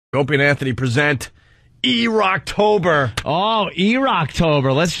Opie and Anthony present E-Rocktober. Oh,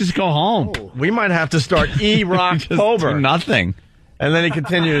 E-Rocktober. Let's just go home. Oh, we might have to start E-Rocktober. Nothing. And then he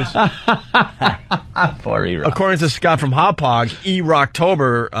continues. Poor E-Rock. According to Scott from Hop Hog,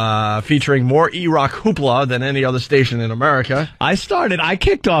 E-Rocktober featuring more E-Rock hoopla than any other station in America. I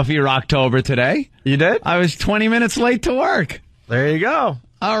kicked off E-Rocktober today. You did? I was 20 minutes late to work. There you go.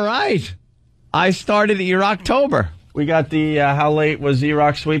 All right. I started E-Rocktober. We got the how late was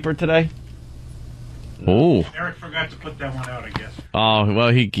E-Rock Sweeper today? Oh. Eric forgot to put that one out, I guess. Oh, well,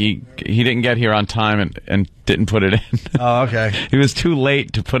 he didn't get here on time and didn't put it in. Oh, okay. He was too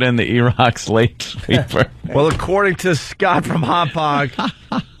late to put in the E-Rock's late sweeper. Well, according to Scott from Hop Hog,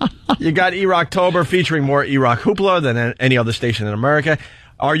 you got E-Rocktober featuring more E-Rock hoopla than any other station in America.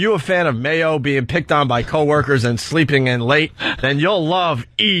 Are you a fan of Mayo being picked on by coworkers and sleeping in late? Then you'll love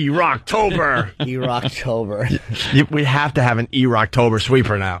E-Rocktober. E-Rocktober. We have to have an E-Rocktober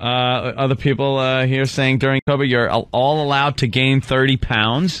sweeper now. Other people here saying during October you're all allowed to gain 30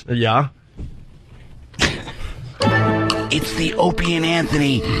 pounds. Yeah. It's the Opie and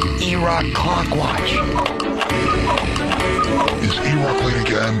Anthony E-Rock Clock Watch. Is E-Rock late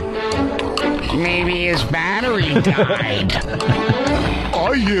again? Maybe his battery died.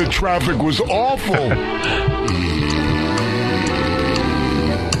 I hear traffic was awful.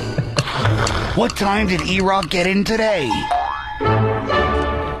 What time did E-Rock get in today?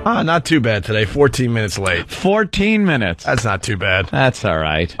 Not too bad today. 14 minutes late. 14 minutes. That's not too bad. That's all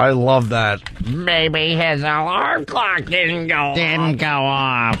right. I love that. Maybe his alarm clock didn't go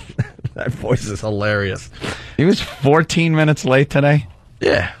off. That voice is hilarious. He was 14 minutes late today?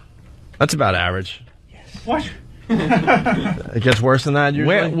 Yeah. That's about average. What? It gets worse than that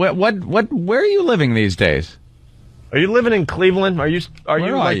usually? Where are you living these days? Are you living in Cleveland? Are you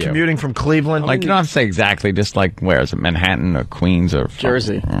commuting from Cleveland? Like, you don't have to say exactly, just like, where is it, Manhattan or Queens or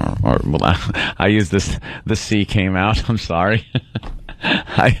Jersey? I used the C came out, I'm sorry.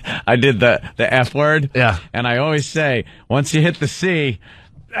 I did the F word. Yeah. And I always say, once you hit the C,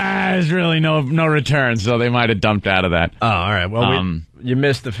 there's really no return, so they might have dumped out of that. Oh, all right. Well, you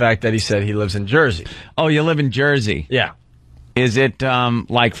missed the fact that he said he lives in Jersey. Oh, you live in Jersey? Yeah. Is it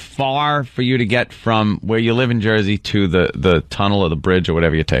like far for you to get from where you live in Jersey to the tunnel or the bridge or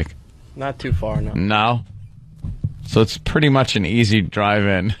whatever you take? Not too far, no. No? So it's pretty much an easy drive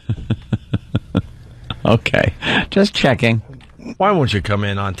in. Okay. Just checking. Why won't you come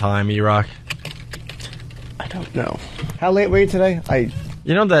in on time, E-Rock? I don't know. How late were you today?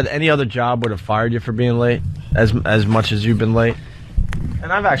 You know that any other job would have fired you for being late as much as you've been late?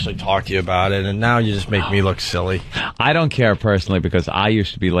 And I've actually talked to you about it, and now you just make me look silly. I don't care personally because I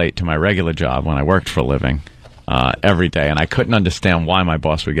used to be late to my regular job when I worked for a living every day, and I couldn't understand why my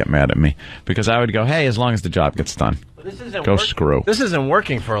boss would get mad at me because I would go, hey, as long as the job gets done, go screw. This isn't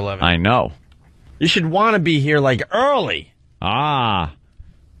working for a living. I know. You should want to be here, like, early. Ah.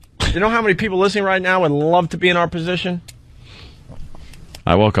 You know how many people listening right now would love to be in our position?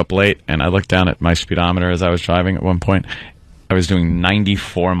 I woke up late, and I looked down at my speedometer as I was driving at one point. I was doing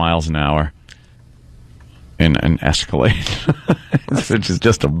 94 miles an hour in an Escalade, which is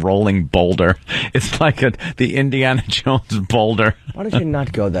just a rolling boulder. It's like the Indiana Jones Boulder. Why did you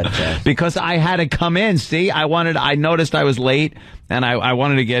not go that fast? Because I had to come in. See, I noticed I was late, and I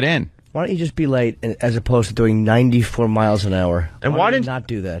wanted to get in. Why don't you just be late as opposed to doing 94 miles an hour? And why did you not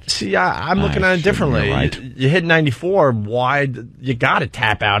do that? See, I'm looking at it differently. Right. You hit 94. Why? You got to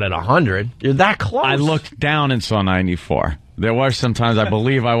tap out at 100. You're that close. I looked down and saw 94. There were some times I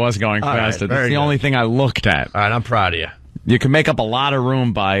believe I was going faster. That's the only thing I looked at. All right, I'm proud of you. You can make up a lot of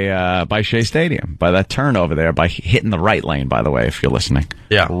room by Shea Stadium, by that turn over there, by hitting the right lane, by the way, if you're listening.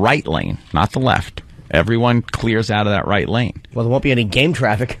 Yeah. Right lane, not the left. Everyone clears out of that right lane. Well, there won't be any game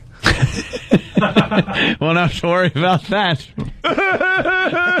traffic. Won't have to worry about that.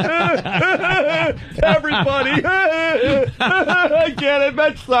 Everybody, I get it,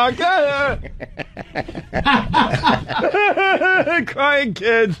 Mets suck. Crying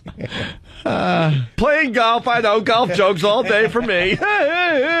kids. Playing golf, I know, golf jokes all day for me.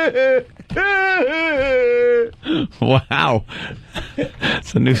 Wow.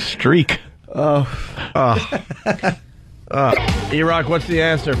 It's a new streak. E-Rock, what's the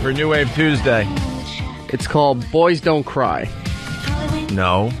answer for New Wave Tuesday? It's called Boys Don't Cry.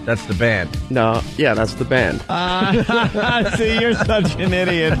 No, that's the band. No, yeah, that's the band. See, you're such an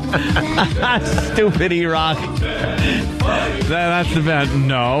idiot. Stupid E-Rock. That's the band.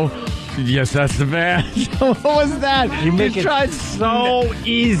 No. Yes, that's the band. What was that? You make it so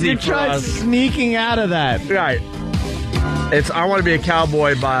easy. You tried sneaking out of that. Right. It's I Want to Be a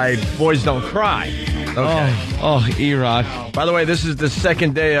Cowboy by Boys Don't Cry. Okay. Oh, E-Rock. By the way, this is the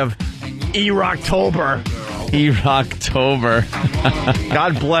second day of E-Rocktober. E-Rocktober.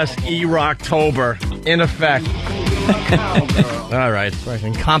 God bless E-Rocktober. In effect. All right.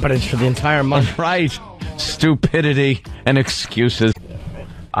 Incompetence for the entire month. Right. Stupidity and excuses.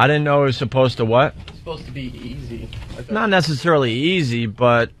 I didn't know it was supposed to what? It's supposed to be easy. Not necessarily easy,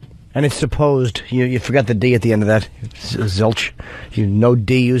 but... And it's supposed. You forgot the D at the end of that. Zilch. You no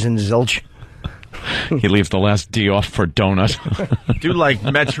D using zilch. He leaves the last D off for donut. Do like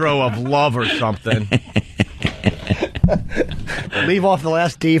Metro of Love or something. Leave off the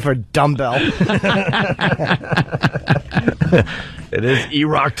last D for dumbbell. It is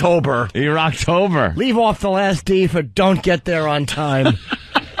E-Rocktober. E-Rocktober. Leave off the last D for don't get there on time.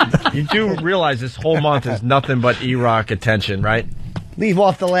 You do realize this whole month is nothing but E-Rock attention, right? Leave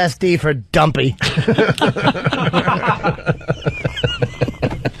off the last D for dumpy.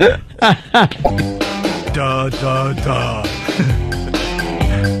 Da da da.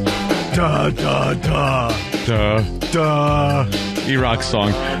 Da da da. Duh. Da. E-Rock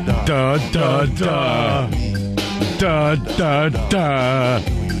song. Da da da. Da da da.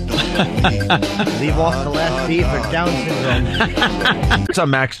 Leave off the last D for Down syndrome. What's up,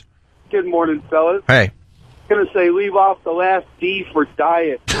 Max? Good morning, fellas. Hey. Going to say leave off the last D for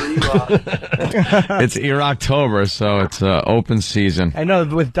diet. For E-Rock. It's E-Rocktober, so it's open season. I know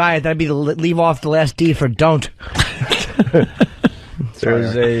with diet, that'd be the leave off the last D for don't.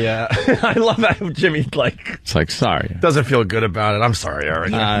 There's a... I love how Jimmy, It's like, sorry. doesn't feel good about it. I'm sorry,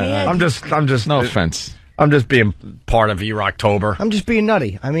 Eric. I'm just... No offense. I'm just being part of E-Rocktober. I'm just being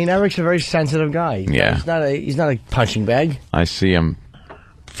nutty. I mean, Eric's a very sensitive guy. Yeah. He's not a punching bag. I see him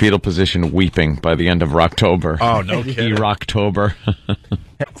fetal position weeping by the end of Rocktober. Oh, no kidding. E-Rocktober.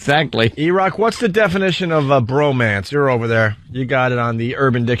 Exactly. E-Rock, what's the definition of bromance? You're over there. You got it on the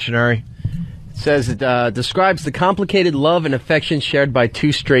Urban Dictionary. It says it describes the complicated love and affection shared by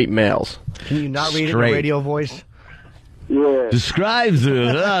two straight males. Can you not read it in Straight. a radio voice? Yeah. Describes He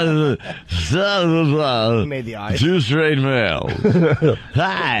made the eyes. two straight males.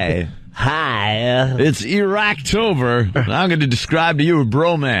 Hi. It's E-Rocktober. I'm going to describe to you a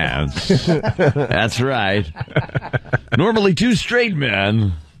bromance. That's right. Normally two straight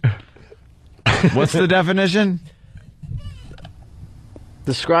men. What's the definition?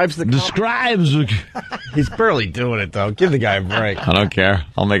 Describes the Describes. He's barely doing it, though. Give the guy a break. I don't care.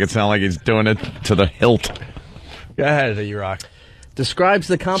 I'll make it sound like he's doing it to the hilt. Go ahead, E-Rock. describes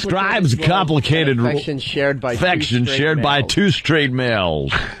the Describes complicated affection shared by two straight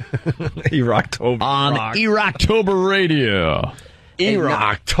males. E-Rocktober. On E-Rocktober Radio.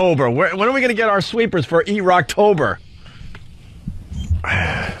 E-Rocktober. When are we going to get our sweepers for E-Rocktober?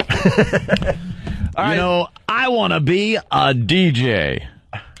 You know, I want to be a DJ.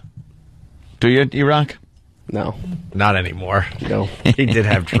 Do you, E-Rock? No. Not anymore. No. He did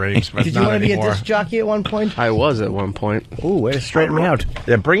have dreams, but Did you not want to be a anymore. disc jockey at one point? I was at one point. Ooh, way to straighten me out.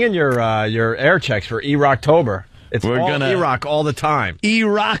 Yeah, bring in your air checks for E-Rocktober. It's We're all gonna- E-Rock all the time.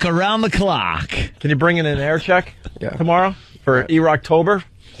 E-Rock around the clock. Can you bring in an air check Yeah. tomorrow for E-Rocktober?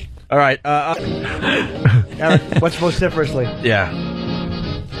 All right. Eric, what's vociferously? Yeah.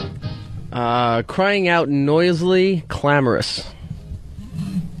 Crying out noisily, clamorous.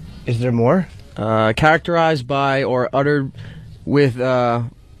 Is there more? Characterized by or uttered with Go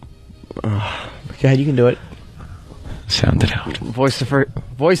ahead, you can do it. Sound it out. vociferation.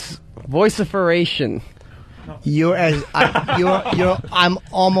 I'm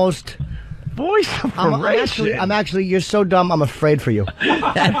almost. Vosiferation. I'm actually. You're so dumb. I'm afraid for you.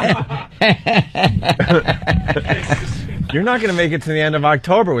 You're not going to make it to the end of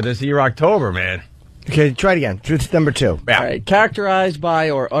October with this E-Rocktober, man. Okay, try it again. Truth number 2. Yeah. All right. Characterized by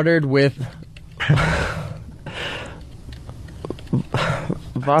or uttered with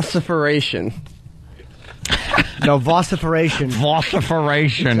vociferation. No, vociferation.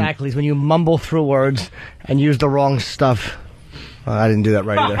 Vociferation. Exactly. It's when you mumble through words and use the wrong stuff. I didn't do that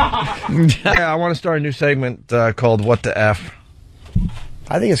right either. Yeah, I want to start a new segment called What the F.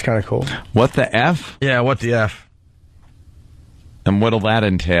 I think it's kind of cool. What the F? Yeah, what the F. And what'll that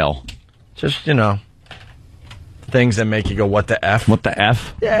entail? Just, things that make you go, what the F? What the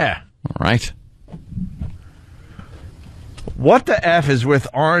F? Yeah. All right. What the F is with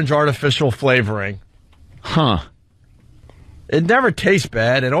orange artificial flavoring? Huh. It never tastes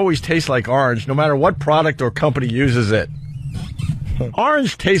bad. It always tastes like orange, no matter what product or company uses it.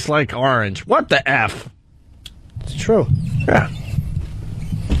 Orange tastes like orange. What the F? It's true. Yeah.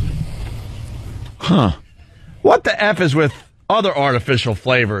 Huh. What the F is with other artificial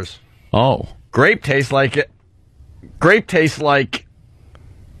flavors? Oh. Grape tastes like it. Grape tastes like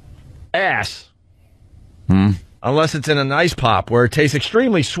ass. Unless it's in an ice pop where it tastes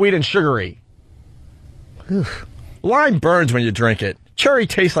extremely sweet and sugary. Lime burns when you drink it. Cherry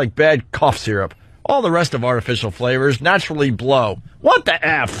tastes like bad cough syrup. All the rest of artificial flavors naturally blow. What the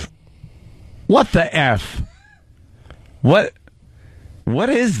F? What the F? What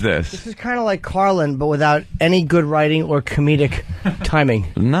is this? This is kind of like Carlin, but without any good writing or comedic timing.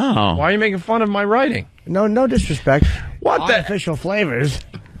 No. Why are you making fun of my writing? No disrespect. What the artificial flavors?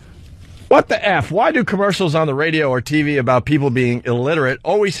 What the F? Why do commercials on the radio or TV about people being illiterate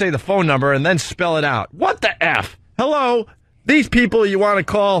always say the phone number and then spell it out? What the F? Hello? These people you want to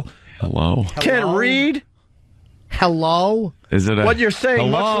call Hello. can't read Hello? Is it what you're saying,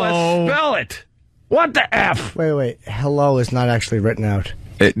 hello? much less spell it. What the F? Wait. Hello is not actually written out.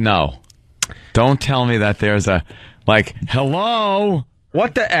 No. Don't tell me that there's a, hello?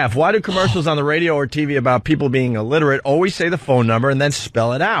 What the F? Why do commercials on the radio or TV about people being illiterate always say the phone number and then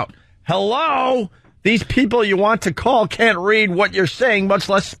spell it out? Hello? These people you want to call can't read what you're saying, much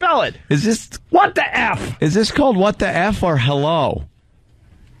less spell it. Is this... What the F? Is this called What the F or hello?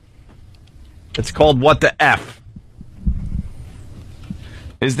 It's called What the F.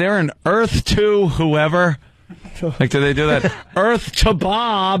 Is there an Earth to whoever? Do they do that? Earth to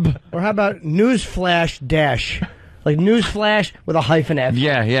Bob. Or how about newsflash dash? Like newsflash with a hyphen F.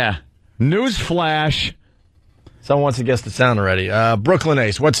 Yeah. Newsflash. Someone wants to guess the sound already. Brooklyn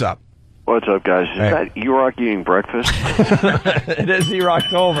Ace, what's up? What's up, guys? Is that E-Rock eating breakfast? It is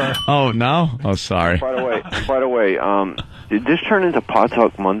Erocktober. Oh, no? Oh, sorry. By the way, did this turn into Pot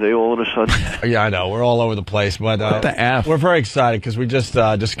Talk Monday all of a sudden? Yeah, I know. We're all over the place, but What the F? we're very excited because we just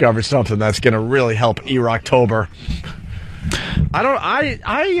discovered something that's going to really help Erocktober.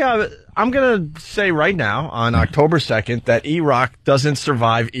 I'm going to say right now on October 2nd that E-Rock doesn't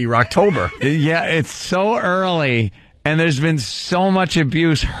survive Erocktober. Yeah, it's so early, and there's been so much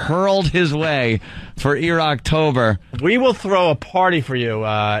abuse hurled his way for Erocktober. We will throw a party for you,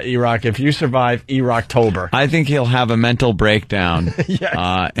 E-Rock, if you survive Erocktober. I think he'll have a mental breakdown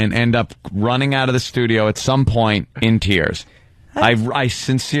Yes. and end up running out of the studio at some point in tears. I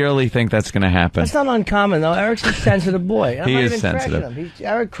sincerely think that's going to happen. That's not uncommon, though. Eric's a sensitive boy. I'm He not is even crashing sensitive. him.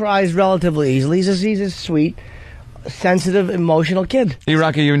 Eric cries relatively easily. He's a sweet, sensitive, emotional kid.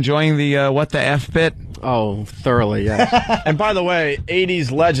 E-Rock, are you enjoying the What the F bit? Oh, thoroughly, yes. And by the way,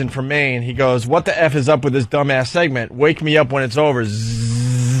 80s legend from Maine, he goes, what the F is up with this dumbass segment? Wake me up when it's over.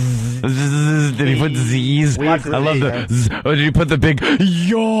 Did he put Z's? I love the Z. Or did he put the big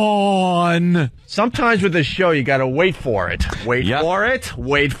yawn? Sometimes with this show, you got to wait for it. Wait Yep. for it.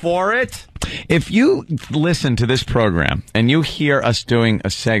 Wait for it. If you listen to this program and you hear us doing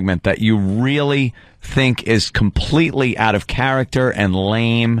a segment that you really think is completely out of character and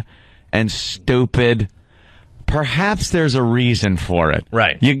lame and stupid, perhaps there's a reason for it.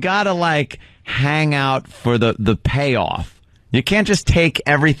 Right. You gotta hang out for the payoff. You can't just take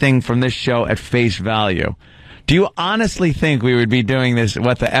everything from this show at face value. Do you honestly think we would be doing this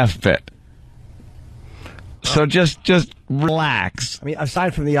What the F bit? So just relax. I mean,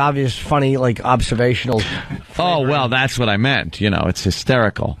 aside from the obvious, funny, observational. Oh, well, that's what I meant. It's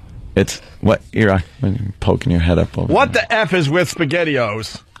hysterical. It's what you're poking your head up over. What the F is with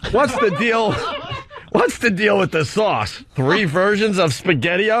SpaghettiOs? What's the deal? What's the deal with the sauce? 3 versions of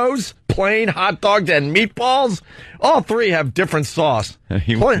SpaghettiOs? Plain, hot dogs, and meatballs? All 3 have different sauce.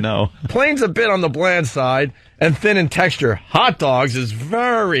 You would know. Plain's a bit on the bland side and thin in texture. Hot dogs is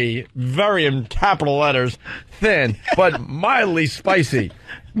very, very, in capital letters, thin, but mildly spicy.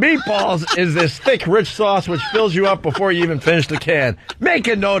 Meatballs is this thick, rich sauce which fills you up before you even finish the can. Make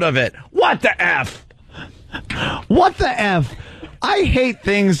a note of it. What the F? What the F? I hate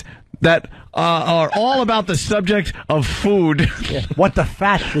things that are all about the subject of food. Yeah. What the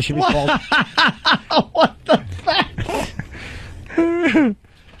fat? This should be called. What the fat?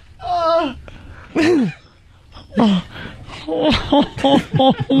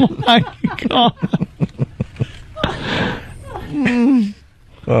 Oh my God.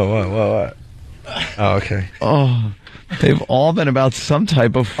 What? Oh, okay. Oh, they've all been about some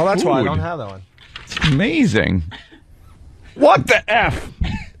type of food. Oh, that's why I don't have that one. It's amazing. What the F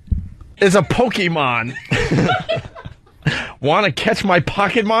is a Pokemon? Want to catch my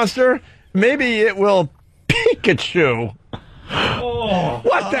pocket monster? Maybe it will Pikachu.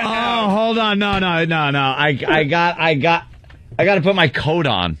 What the F? Oh, hold on. No. I got to put my coat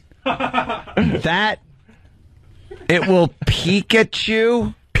on. That it will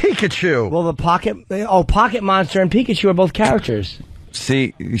Pikachu. Well, the Pocket Monster and Pikachu are both characters.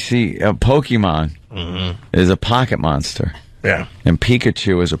 See, a Pokemon is a pocket monster. Yeah. And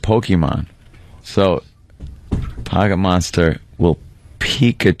Pikachu is a Pokemon. So, Pocket Monster will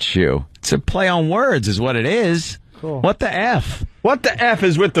Pikachu. It's a play on words is what it is. Cool. What the F? What the F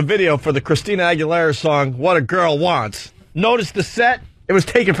is with the video for the Christina Aguilera song, What a Girl Wants? Notice the set? It was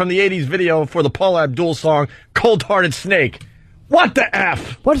taken from the 80s video for the Paula Abdul song, Cold Hearted Snake. What the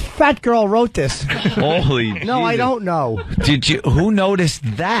F? What fat girl wrote this? Holy No, I don't know. Who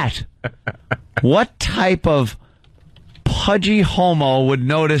noticed that? What type of pudgy homo would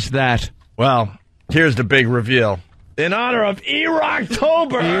notice that? Well, here's the big reveal. In honor of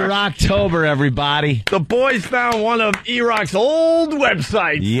E-Rocktober. E-Rocktober, everybody. The boys found one of E-Rock's old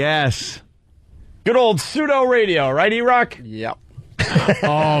websites. Yes. Good old pseudo radio, right, E-Rock? Yep.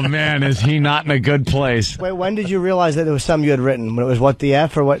 Oh, man, is he not in a good place? Wait, when did you realize that it was something you had written? When it was what the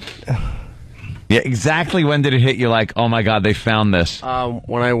F or what? Yeah, exactly when did it hit you like, oh, my God, they found this?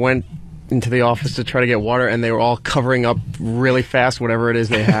 When I went into the office to try to get water, and they were all covering up really fast whatever it is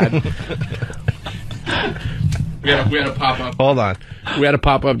they had. We had a pop up. Hold on. We had to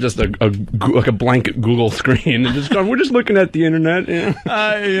pop up just like a blank Google screen and just go. We're just looking at the internet. Yeah.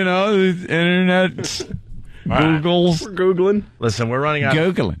 The internet. Googles. We're googling. Listen, we're running out.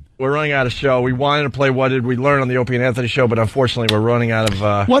 Googling. We're running out of show. We wanted to play What Did We Learn on the Opie and Anthony show, but unfortunately, we're running out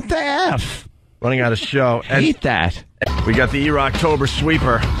of. What the F? Running out of show. I hate that. We got the E-Rocktober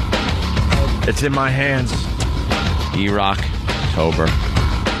sweeper. It's in my hands. E-Rocktober.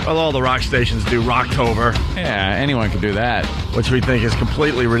 Well, all the rock stations do Rocktober. Yeah, anyone can do that. Which we think is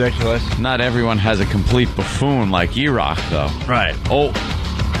completely ridiculous. Not everyone has a complete buffoon like E-Rock, though. Right. Oh,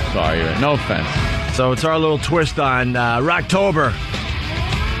 sorry. No offense. So it's our little twist on Rocktober.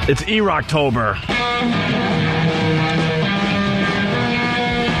 It's E-Rocktober.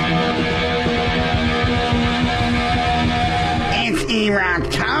 It's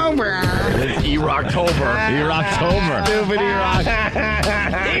E-Rocktober. It's E-Rocktober. E-Rocktober. Stupid E-Rock.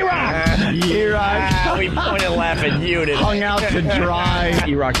 E-Rock. E-Rock. We point and laugh at you. Hung out to dry.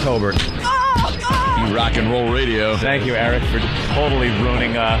 E-Rocktober. Rock and roll radio. Thank you, Eric, for totally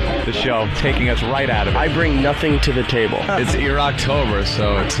ruining the show, taking us right out of it. I bring nothing to the table. It's E-Rocktober,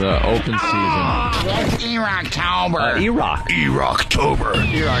 so it's open season. It's E-Rocktober. E-Rock.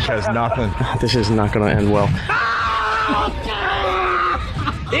 E-Rocktober. E-Rock has nothing. This is not going to end well.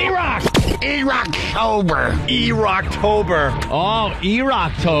 E-Rock. E-Rocktober. E-Rocktober. Oh,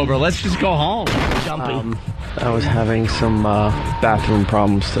 E-Rocktober. Let's just go home. I was having some bathroom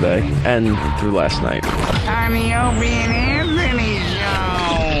problems today and through last night. On the Opie and Anthony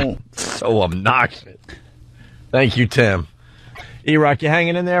show. So obnoxious. Thank you, Tim. E-Rock, you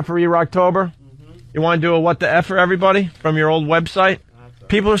hanging in there for E-Rocktober? You want to do a What the F for everybody from your old website?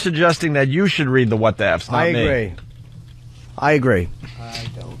 People are suggesting that you should read the What the F's, not me. I agree. I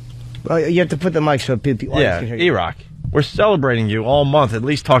don't. Well, you have to put the mic so people can hear you. E-Rock. We're celebrating you all month, at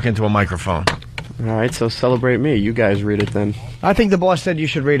least talking to a microphone. All right, so celebrate me. You guys read it then. I think the boss said you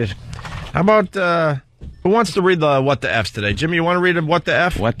should read it. How about, who wants to read the What the F's today? Jimmy, you want to read the What the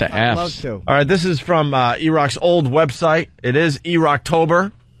F? What the I'd love F's? to. All right, this is from E-Rock's old website. It is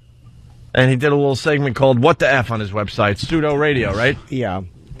E-Rocktober. And he did a little segment called What the F on his website. Pseudo radio, right? Yeah.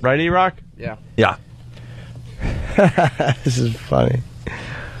 Right, E-Rock? Yeah. Yeah. This is funny.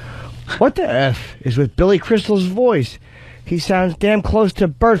 What the F is with Billy Crystal's voice? He sounds damn close to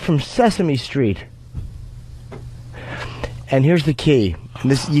Bert from Sesame Street. And here's the key.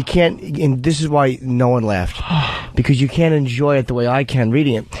 And this you can't. And this is why no one laughed, because you can't enjoy it the way I can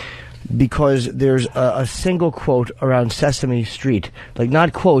reading it. Because there's a single quote around Sesame Street, like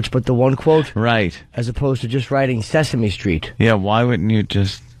not quotes, but the one quote, Right. as opposed to just writing Sesame Street. Yeah, why wouldn't you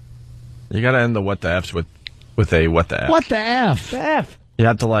just... You got to end the What the F's with a What the F. What the F? The F. You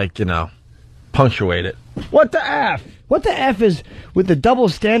have to, punctuate it. What the F? What the F is with the double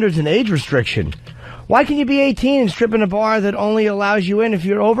standards and age restriction? Why can you be 18 and strip in a bar that only allows you in if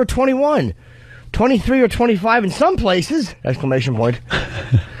you're over 21? 23 or 25 in some places! Exclamation point.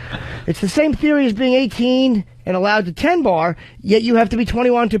 It's the same theory as being 18 and allowed to 10 bar, yet you have to be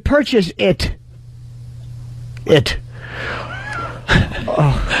 21 to purchase it.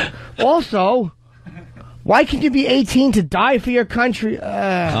 Also, why can you be 18 to die for your country?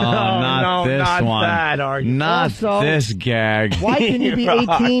 not this one. That argument. Not Also, this gag. Why can you be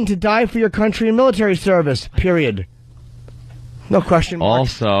 18 to die for your country in military service? Period. No question mark.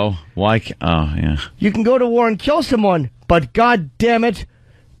 Also, why... Oh, yeah. You can go to war and kill someone, but God damn it,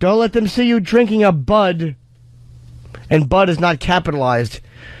 don't let them see you drinking a Bud. And Bud is not capitalized.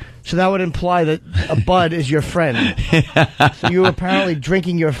 So that would imply that a Bud is your friend. So you were apparently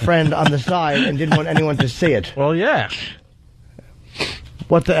drinking your friend on the side and didn't want anyone to see it. Well, yeah.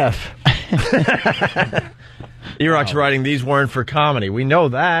 What the F? E-Rock's writing, these weren't for comedy. We know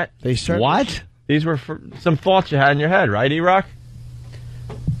that. They certainly... What? These were for some thoughts you had in your head, right, E-Rock?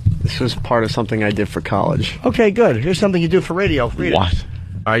 This was part of something I did for college. Okay, good. Here's something you do for radio. Read What? it.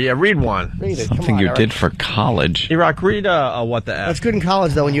 Yeah, read one. Read it. Something Come on, you Eric. did for college. E-Rock, read what the F. That's good in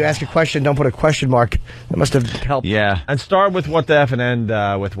college, though. When you ask a question, don't put a question mark. That must have helped. Yeah. And start with what the F and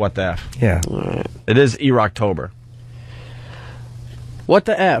end with what the F. Yeah. It is E-Rocktober. What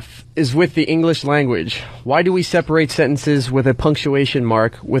the F is with the English language? Why do we separate sentences with a punctuation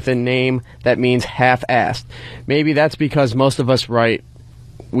mark with a name that means half-assed? Maybe that's because most of us write,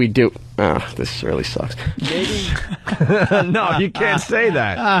 we do. This really sucks. Maybe. No, you can't say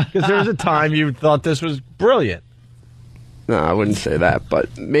that. Because there was a time you thought this was brilliant. No, I wouldn't say that.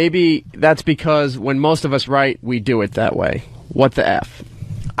 But maybe that's because when most of us write, we do it that way. What the F?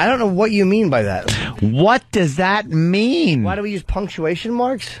 I don't know what you mean by that. What does that mean? Why do we use punctuation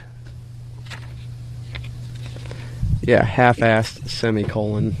marks? Yeah, half-assed,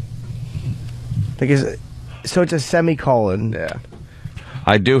 semicolon. So it's a semicolon. Yeah.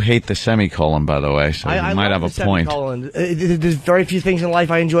 I do hate the semicolon, by the way, so you I might love have the a point. Semicolon. There's very few things in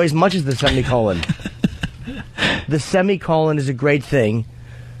life I enjoy as much as the semicolon. The semicolon is a great thing.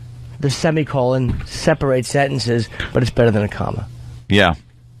 The semicolon separates sentences, but it's better than a comma. Yeah.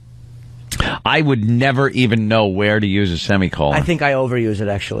 I would never even know where to use a semicolon. I think I overuse it,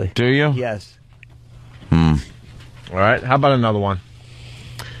 actually. Do you? Yes. All right. How about another one?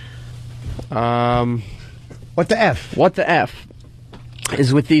 What the F? What the F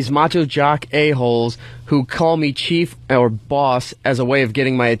is with these macho jock a-holes who call me chief or boss as a way of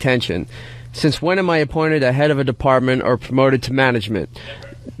getting my attention. Since when am I appointed a head of a department or promoted to management?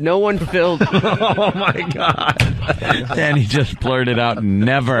 No one filled... Oh, my God. Danny just blurted out,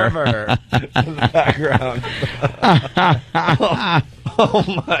 never. Never. In the background.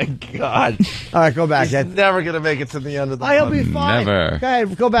 Oh, my God. All right, go back. He's never going to make it to the end of the I'll month. be fine. Never. Go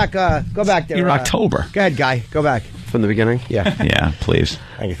ahead, go back there. E-Rocktober. Go ahead, Guy. Go back. From the beginning? Yeah. Yeah, please.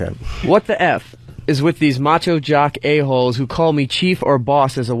 Thank you, Fred. What the F is with these macho jock a-holes who call me chief or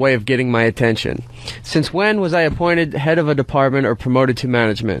boss as a way of getting my attention? Since when was I appointed head of a department or promoted to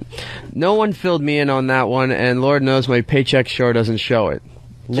management? No one filled me in on that one, and Lord knows my paycheck sure doesn't show it.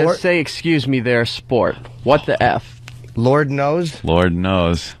 Just say excuse me there, sport. What the F? Lord knows? Lord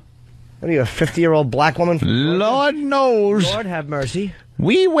knows. What are you, a 50-year-old black woman? Lord knows. Lord have mercy.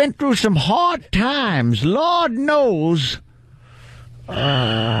 We went through some hard times. Lord knows. And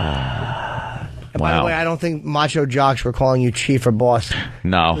by the way, I don't think macho jocks were calling you chief or boss.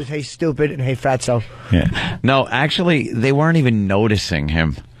 No. It was, hey, stupid, and hey, fatso. Yeah. No, actually, they weren't even noticing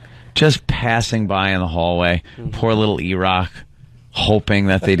him. Just passing by in the hallway. Poor little E-Rock, hoping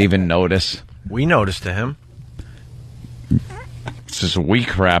that they'd even notice. We noticed to him. This is weak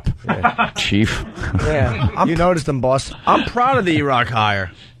crap, Chief. Yeah, you noticed them, boss. I'm proud of the E-Rock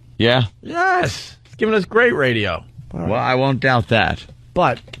hire. Yeah? Yes. It's giving us great radio. Well, I won't doubt that.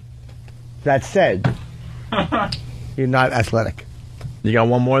 But, that said, you're not athletic. You got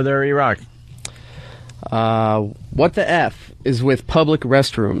one more there, E-Rock? What the F is with public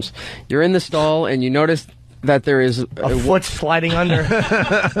restrooms? You're in the stall and you notice that there is a foot sliding under.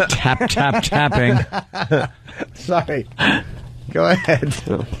 Tap, tap, tapping. Sorry. Go ahead.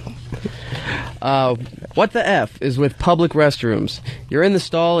 What the F is with public restrooms? You're in the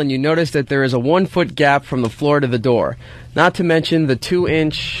stall and you notice that there is a 1-foot gap from the floor to the door. Not to mention the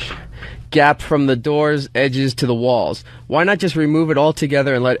 2-inch gap from the door's edges to the walls. Why not just remove it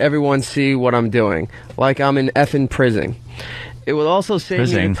altogether and let everyone see what I'm doing? Like I'm in effing prison. It will also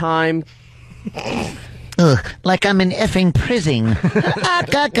save me the time... Like I'm in effing prison.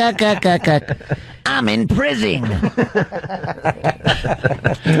 I'm in prison.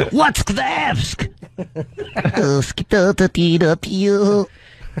 What's the F?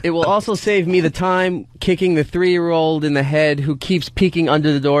 It will also save me the time kicking the 3-year-old in the head who keeps peeking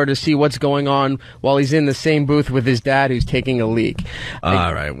under the door to see what's going on while he's in the same booth with his dad who's taking a leak.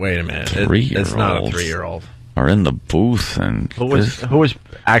 All right, wait a minute. It's not a 3-year-old. Are in the booth and who was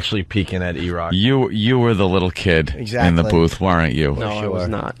actually peeking at E-Rock? You were the little kid in the booth, weren't you? No, I was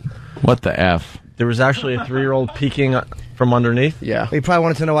not. What the F? There was actually a 3-year-old peeking from underneath? Yeah. You probably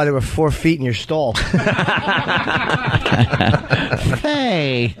wanted to know why there were 4 feet in your stall.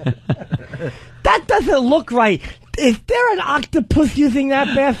 Hey. That doesn't look right. Is there an octopus using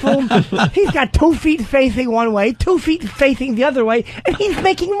that bathroom? He's got 2 feet facing one way, 2 feet facing the other way, and he's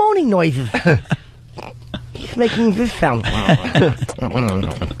making moaning noises. He's making this sound. All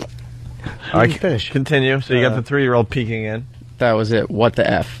right, finish. Continue. So you got the 3-year-old peeking in. That was it. What the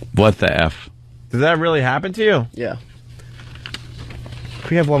F? What the F? Did that really happen to you? Yeah.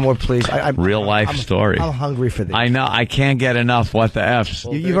 we have one more, please? Real life story. I'm hungry for this. I know. I can't get enough. What the F's?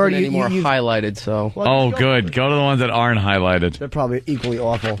 Well, you've already more highlighted, so. Well, good. Go to the ones that aren't highlighted. They're probably equally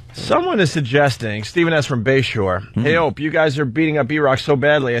awful. Someone is suggesting, Stephen S. from Bayshore, hey, Ope, you guys are beating up E-Rock so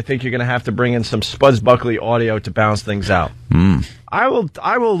badly, I think you're going to have to bring in some Spuds Buckley audio to balance things out. I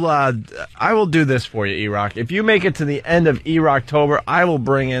will do this for you, E-Rock. If you make it to the end of E-Rocktober, I will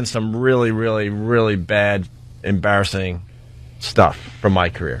bring in some really, really, really bad, embarrassing stuff from my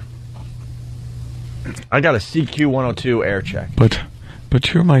career. I got a CQ 102 air check.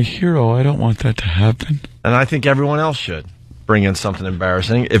 But you're my hero. I don't want that to happen. And I think everyone else should bring in something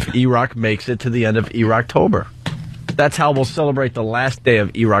embarrassing if E-Rock makes it to the end of E-Rocktober. That's how we'll celebrate the last day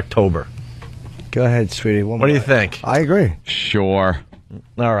of E-Rocktober. Go ahead, sweetie. What do you think? I agree. Sure.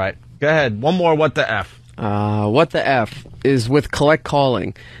 All right. Go ahead. One more. What the F? What the F is with collect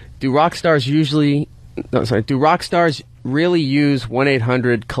calling. Do rock stars really use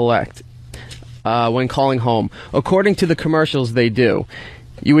 1-800-COLLECT when calling home? According to the commercials, they do.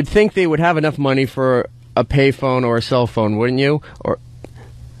 You would think they would have enough money for a payphone or a cell phone, wouldn't you?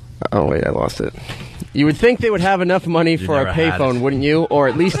 Oh, wait, I lost it. You would think they would have enough money for a payphone, wouldn't you? Or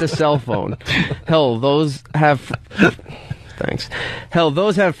at least a cell phone. Hell, those have... Thanks. Hell,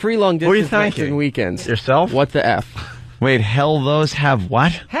 those have free long distance nights and weekends. Yourself? What the F? Wait, hell, those have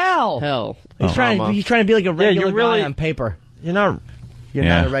what? Hell. He's trying to be like a regular guy on paper. You're not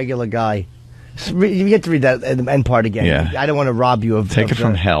a regular guy. You get to read that end part again. Yeah. I don't want to rob you of Take it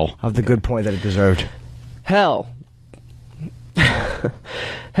from hell. Of the good point that it deserved. Hell.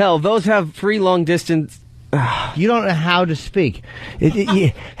 Hell, those have free long distance. You don't know how to speak.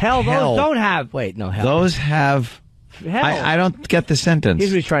 Hell, those don't have. Wait, no, hell. Those have. Hell. I don't get the sentence.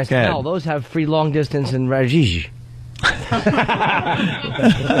 Here's what he's trying to say. Hell, those have free long distance in Rajij.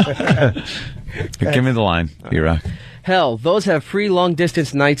 Give me the line, E-Rock. Hell, those have free long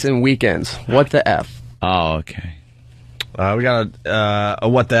distance nights and weekends. What the F? Oh, okay. We got a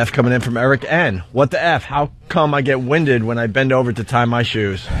what the F coming in from Eric N. What the F? How come I get winded when I bend over to tie my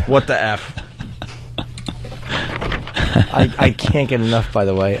shoes? What the F? I can't get enough, by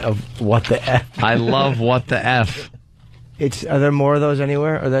the way, of what the F. I love what the F. Are there more of those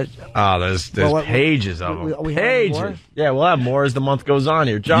anywhere? Or there's pages of them. Pages. Yeah, we'll have more as the month goes on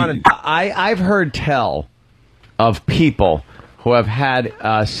here. John, I've heard tell of people who have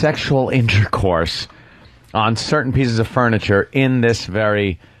had sexual intercourse on certain pieces of furniture in this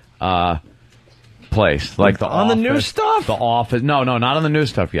very place, like the on office, the new stuff. The office. No, not on the new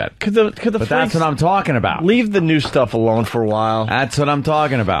stuff yet. But that's what I'm talking about. Leave the new stuff alone for a while. That's what I'm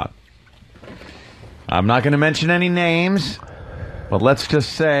talking about. I'm not going to mention any names, but let's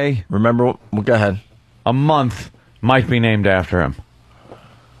just say, remember. Go ahead. A month might be named after him.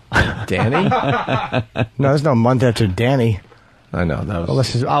 Danny? No, there's no month after Danny. I know that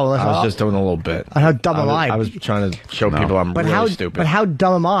was. I was just doing a little bit. How dumb am I? I was trying to show people I'm really stupid. But how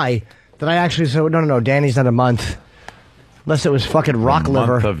dumb am I that I actually said, no, Danny's not a month, unless it was fucking rock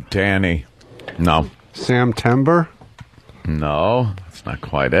liver. Month of Danny. No. September? No, that's not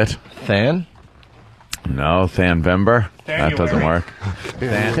quite it. Than? No, Thanvember. That doesn't work.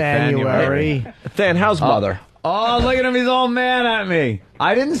 January. Than, how's mother? Oh, look at him. He's all mad at me.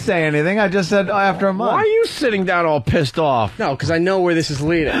 I didn't say anything. I just said after a month. Why are you sitting down all pissed off? No, because I know where this is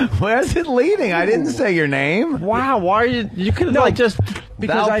leading. Where's it leading? I didn't say your name. Wow, why are you... You could have just...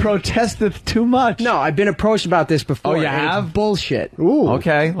 Because I protested too much. No, I've been approached about this before. Oh, you and have? It's bullshit. Ooh.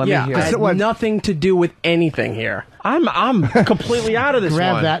 Okay, let me hear. I had nothing to do with anything here. I'm completely out of this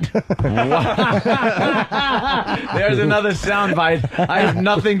Grab one. that. There's another soundbite. I have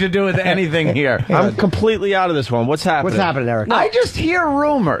nothing to do with anything here. I'm completely out of this one. What's happening? What's happening, Eric? I just hear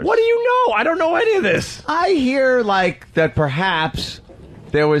rumors. What do you know? I don't know any of this. I hear, that perhaps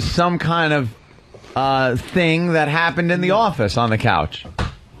there was some kind of thing that happened in the office on the couch.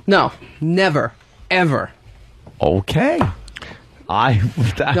 No, never, ever. Okay.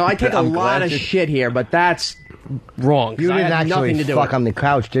 I take a lot of shit here, but that's wrong. You didn't actually fuck on the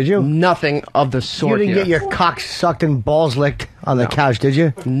couch, did you? Nothing of the sort. You didn't get your cock sucked and balls licked on the couch, did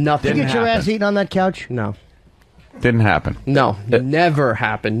you? Nothing. Did you get your ass eaten on that couch? No. Didn't happen. No, never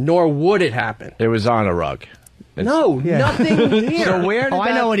happened, nor would it happen. It was on a rug. Nothing here. So where did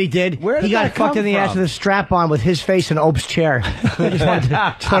I know what he did. Where did he got that fucked come in the ass from? with a strap on with his face in Ope's chair. I just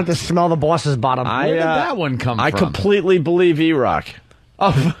wanted to smell the boss's bottom. Where did that one come from? I completely believe E-Rock.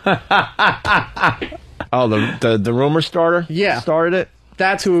 Oh, the rumor starter? Yeah. Started it?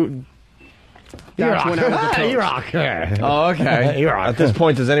 That's who... That's when I was the coach. E-Rock. Oh, okay. At this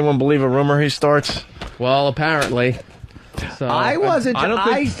point, does anyone believe a rumor he starts? Well, apparently. So I wasn't. I don't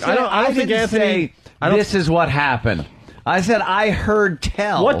think I didn't Anthony- say this is what happened. I said I heard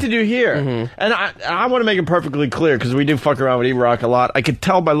tell. What did you hear? And I want to make it perfectly clear, because we do fuck around with E-Rock a lot. I could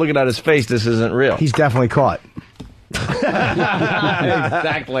tell by looking at his face this isn't real. He's definitely caught.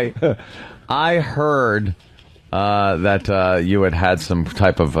 Exactly. I heard that you had some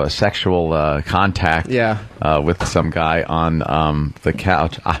type of sexual contact with some guy on the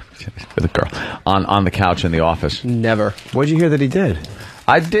couch. With a girl. On the couch in the office. Never. What'd you hear that he did?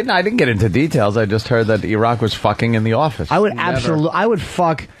 I didn't get into details. I just heard that E-Rock was fucking in the office. I would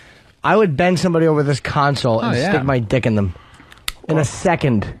I would bend somebody over this console and stick my dick in them. In a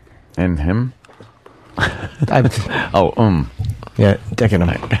second. In him? Yeah, dick in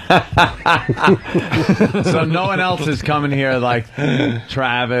him. So no one else is coming here like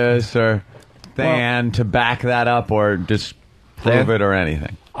Travis or Than to back that up or just prove it or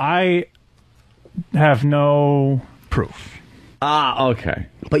anything? I have no proof. Okay.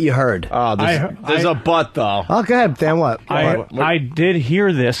 But you heard. Oh, there's a but, though. Okay, then what? I did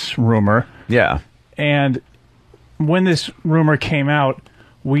hear this rumor. Yeah. And when this rumor came out,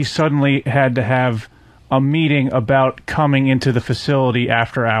 we suddenly had to have a meeting about coming into the facility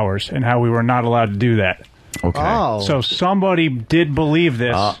after hours and how we were not allowed to do that. Okay. Oh. So somebody did believe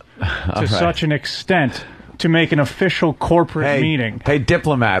this to such an extent to make an official corporate meeting. Hey,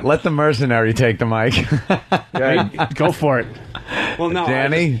 diplomat, let the mercenary take the mic. Go for it. Well, no,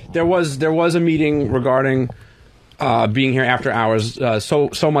 Danny? There was a meeting regarding being here after hours,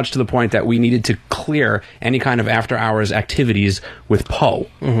 so much to the point that we needed to clear any kind of after hours activities with Poe.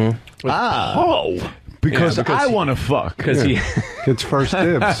 Poe? Because I want to fuck. Because he gets first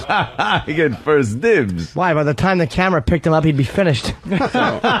dibs. He gets first dibs. Why? By the time the camera picked him up, he'd be finished.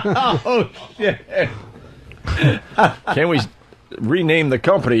 Oh, shit. Can we rename the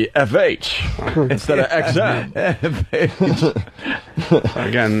company FH instead of XM?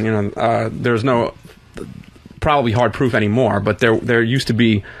 Again, there's no probably hard proof anymore, but there used to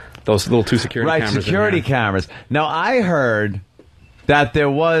be those little two security cameras. Right, security cameras. Now, I heard that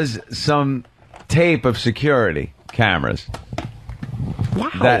there was some tape of security cameras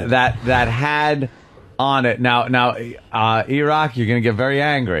that had on it. Now, E-Rock, you're going to get very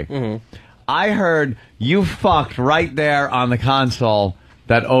angry. I heard you fucked right there on the console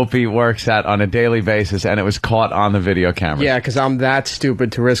that Opie works at on a daily basis, and it was caught on the video camera. Yeah, because I'm that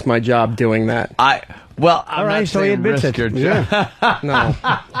stupid to risk my job doing that. I'm All right, not so he saying admits risk it. your job. No.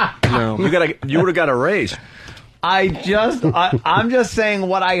 You would have got a raise. I'm just saying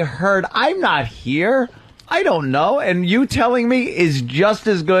what I heard. I'm not here. I don't know. And you telling me is just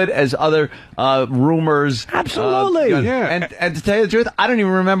as good as other rumors. Absolutely. And to tell you the truth, I don't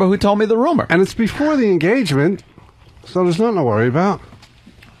even remember who told me the rumor. And it's before the engagement, so there's nothing to worry about.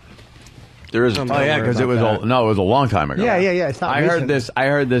 There is. Because it was it was a long time ago. Yeah. It's not recent. I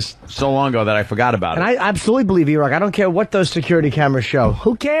heard this so long ago that I forgot about it. And I absolutely believe E-Rock. I don't care what those security cameras show.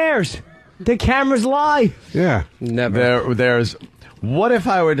 Who cares? The cameras lie. Yeah. Never. There's. What if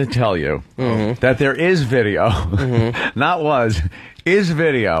I were to tell you that there is video, is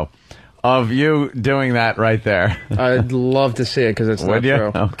video of you doing that right there? I'd love to see it because it's not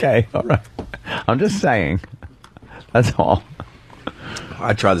true. Okay, all right. I'm just saying. That's all.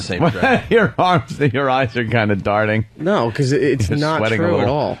 I try the same trick. Your eyes are kind of darting. No, because it's not true at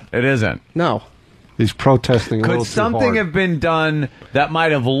all. It isn't. No. He's protesting a little Could something have been done that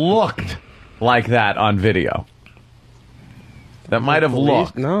might have looked like that on video? That might have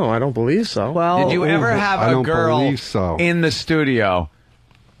looked. No, I don't believe so. Well, did you ever have a girl in the studio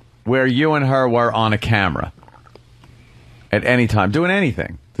where you and her were on a camera at any time, doing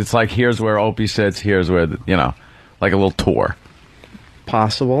anything? It's like, here's where Opie sits, here's where, like a little tour.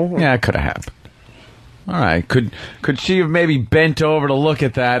 Possible. Yeah, it could have happened. All right. Could she have maybe bent over to look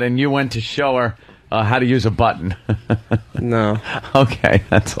at that and you went to show her how to use a button? No. Okay,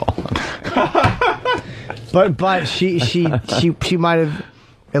 that's all. But she might have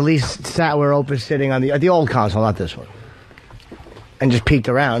at least sat where Opie's sitting on the old console, not this one, and just peeked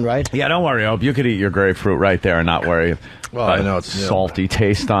around, right? Yeah, don't worry, Ope. You could eat your grapefruit right there and not worry. Well, I know it's salty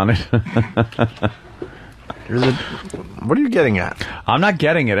taste on it. What are you getting at? I'm not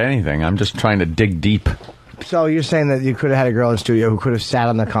getting at anything. I'm just trying to dig deep. So you're saying that you could have had a girl in the studio who could have sat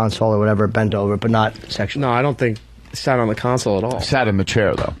on the console or whatever, bent over, but not sexually? No, I don't think sat on the console at all. Sat in the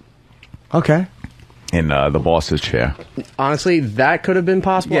chair, though. Okay. In the boss's chair. Honestly, that could have been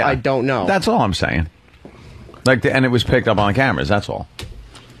possible. Yeah. I don't know. That's all I'm saying. And it was picked up on cameras. That's all.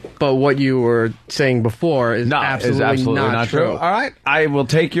 But what you were saying before is absolutely not true. All right, I will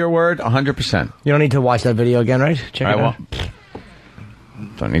take your word 100%. You don't need to watch that video again, right? Check it out.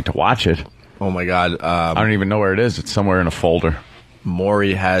 Don't need to watch it. Oh my God! I don't even know where it is. It's somewhere in a folder.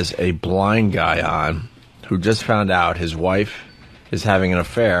 Maury has a blind guy on who just found out his wife is having an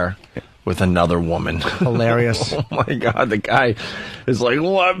affair with another woman. Hilarious. Oh my God, the guy is like,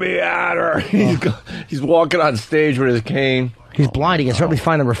 let me at her. He's walking on stage with his cane. He's blind. He can certainly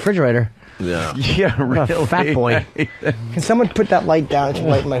find a refrigerator. Yeah. Yeah, really. A fat boy. Can someone put that light down? It's a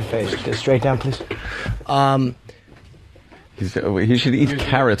light in my face. Get straight down, please. He should eat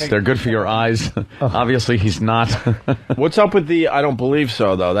carrots. They're good for your eyes. Obviously, he's not. What's up with the I don't believe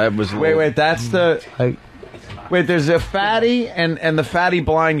so, though? That was... Wait, that's the... Wait, there's a fatty and the fatty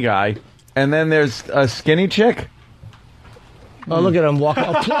blind guy, and then there's a skinny chick? Oh, look at him walk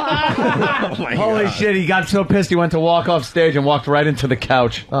off. Holy shit, he got so pissed he went to walk off stage and walked right into the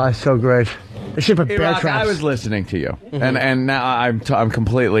couch. Oh, it's so great. They should put bear E-Rock, traps. I was listening to you, and now I'm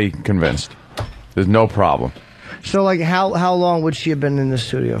completely convinced. There's no problem. So, like, how long would she have been in the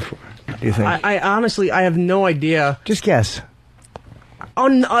studio for, do you think? I honestly, I have no idea. Just guess.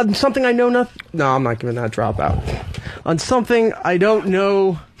 On something I know nothing... No, I'm not giving that drop out. On something I don't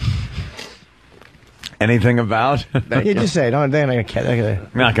know... Anything about? Yeah, just say it. No, they're not I'm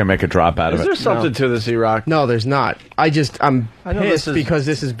not going to make a drop out of it. Is there something to this, E-Rock? No, there's not. I'm pissed because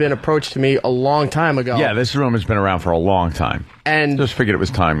this has been approached to me a long time ago. Yeah, this room has been around for a long time. And just figured it was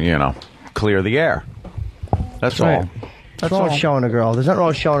time, clear the air. That's all. Right. That's wrong with showing a girl. There's nothing wrong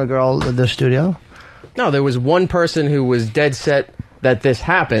with showing a girl the studio. No, there was one person who was dead set that this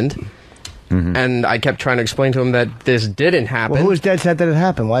happened, and I kept trying to explain to him that this didn't happen. Well, who was dead set that it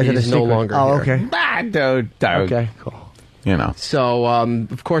happened? Why is it a He's secret? no longer Oh, here. okay. Okay, cool. So,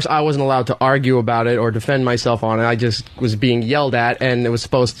 of course, I wasn't allowed to argue about it or defend myself on it. I just was being yelled at, and it was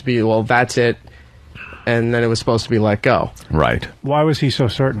supposed to be, well, that's it, and then it was supposed to be let go. Right. Why was he so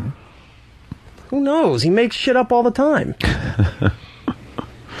certain? Who knows? He makes shit up all the time.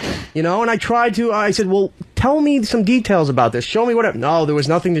 And I said, well, tell me some details about this. Show me what... No, there was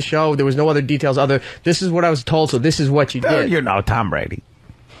nothing to show. There was no other details other... This is what I was told, so this is what you did. Tom Brady.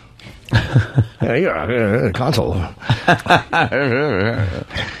 Yeah, you're a console.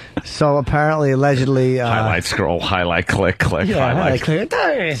 So apparently, allegedly... highlight, scroll, highlight, click, yeah, highlight. click.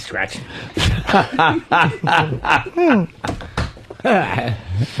 Stretch.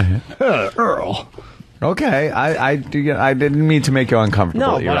 Earl. Okay, I didn't mean to make you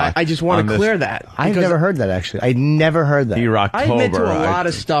uncomfortable. No, but I just want to clear that. I've never heard that, actually. I never heard that. E-Rocktober. I admit to a lot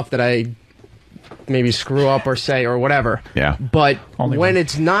of stuff that I maybe screw up or say or whatever. Yeah. But when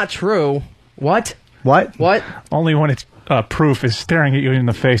it's not true... What? Only when it's proof is staring at you in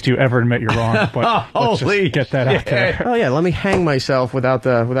the face do you ever admit you're wrong. But let's just get that out there. Oh, yeah, let me hang myself without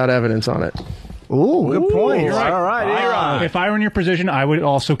evidence on it. Ooh, good point. You're right. All right, E-Rock. If I were in your position, I would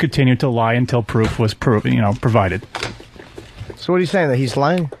also continue to lie until proof was provided. So what are you saying, that he's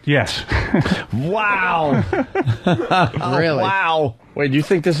lying? Yes. Wow. Really? Wow. Wait, do you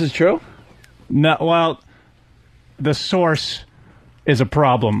think this is true? No, well, the source is a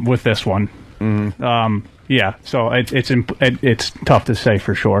problem with this one. Yeah, so it's tough to say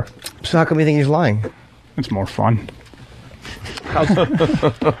for sure. So how come you think he's lying? It's more fun.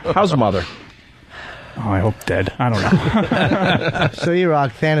 How's mother? Oh, I hope dead. I don't know. So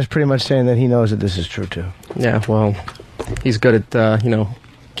E-Rock, Fan is pretty much saying that he knows that this is true, too. Yeah, well, he's good at,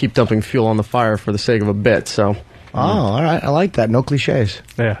 keep dumping fuel on the fire for the sake of a bit, so... Oh, all right. I like that. No cliches.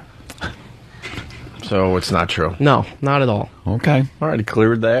 Yeah. So it's not true. No, not at all. Okay. All right, he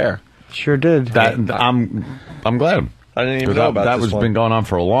cleared the air. Sure did. I'm glad. I didn't even know about that. This That was been going on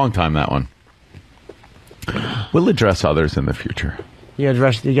for a long time. That one. We'll address others in the future. You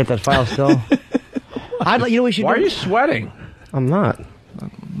get that file still? We should. Why are you sweating? I'm not.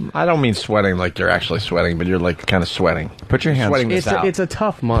 I don't mean sweating like you're actually sweating, but you're like kind of sweating. Put your hands. Sweating this out. It's a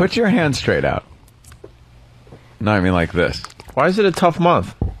tough month. Put your hands straight out. No, I mean like this. Why is it a tough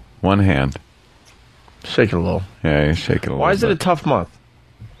month? One hand. Shake it a little. Yeah, you shake it a little. Why is it a tough month?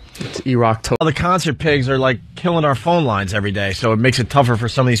 It's E-Rocktober. All the concert pigs are like killing our phone lines every day, so it makes it tougher for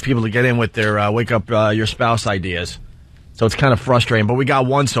some of these people to get in with their wake up your spouse ideas. So it's kind of frustrating, but we got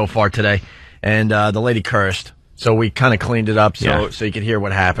one so far today, and the lady cursed, so we kind of cleaned it up so you could hear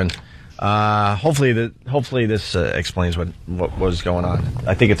what happened. Hopefully this explains what was going on.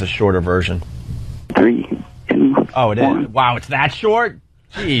 I think it's a shorter version. 3, 2. Oh, it is. Wow, it's that short?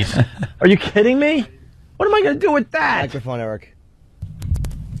 Jeez, are you kidding me? What am I going to do with that? Microphone, Eric.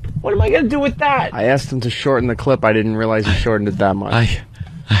 What am I going to do with that? I asked him to shorten the clip. I didn't realize he shortened it that much.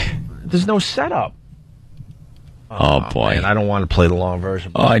 There's no setup. Oh boy, man, I don't want to play the long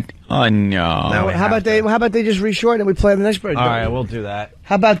version. Oh no. Now, how about they just reshorten and we play the next version? All right, we'll do that.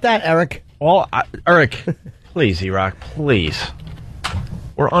 How about that, Eric? Well, Eric, please, E-Rock, please.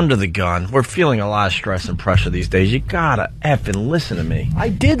 We're under the gun. We're feeling a lot of stress and pressure these days. You gotta effing listen to me. I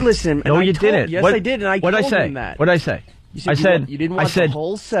did listen. No, you didn't. Yes, What- I did, and I what'd told I say? him that. What'd I say? You said you didn't want the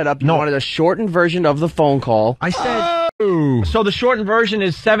whole setup. You wanted a shortened version of the phone call. I said. So the shortened version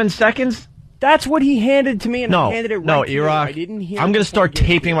is 7 seconds? That's what he handed to me, and I handed it right no, to you. E-Rock, I didn't hear. I'm going to start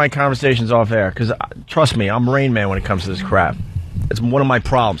taping my conversations off air because, trust me, I'm Rain Man when it comes to this crap. It's one of my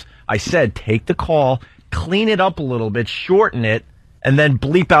problems. I said take the call, clean it up a little bit, shorten it, and then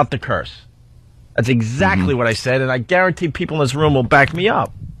bleep out the curse. That's exactly what I said, and I guarantee people in this room will back me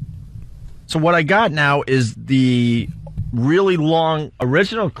up. So what I got now is the really long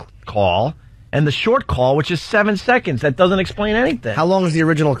original call and the short call, which is 7 seconds. That doesn't explain anything. How long is the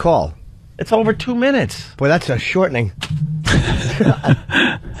original call? It's over 2 minutes. Boy, that's a shortening.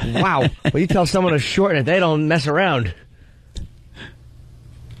 Wow. When you tell someone to shorten it, they don't mess around.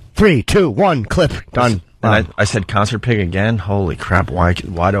 3, 2, 1, clip. Done. And I said concert pig again? Holy crap. Why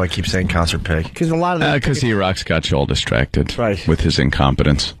do I keep saying concert pig? Because a lot of Because E-Rock's got you all distracted with his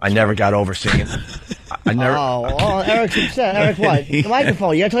incompetence. I never got over singing. I never. Oh, Eric's upset. Eric, what? The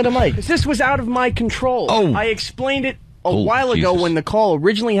microphone. You gotta tell the mic. This was out of my control. Oh. I explained it a while ago when the call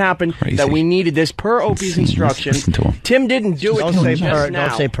originally happened Crazy. that we needed this per Opie's instruction. Listen to him. Tim didn't do it Don't till say just purr. now.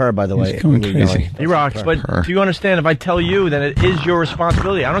 Don't say purr, by the way. He's going crazy. E-Rock, but do you understand? If I tell you, then it is your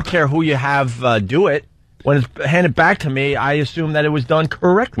responsibility. I don't care who you have do it. When it's handed back to me, I assume that it was done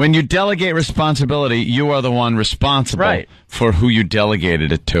correctly. When you delegate responsibility, you are the one responsible for who you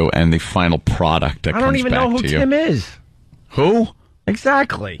delegated it to and the final product that comes back to you. I don't even know who Tim is. Who?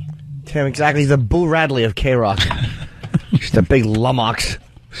 Exactly. Tim, exactly. He's the Boo Radley of K-Rock. Just a big lummox.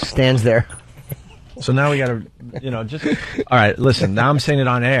 Stands there. So now we got to, just... All right, listen. Now I'm saying it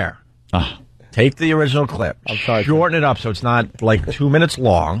on air. Take the original clip. I'm sorry. Shorten it up so it's not like 2 minutes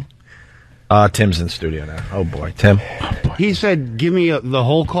long. Tim's in the studio now. Oh, boy. Tim? He said, give me the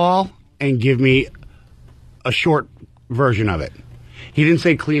whole call and give me a short version of it. He didn't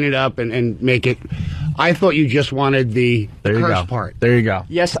say clean it up and make it. I thought you just wanted the curse part. There you go.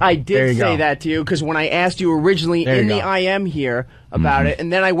 Yes, I did say that to you because when I asked you originally in the IM here about it,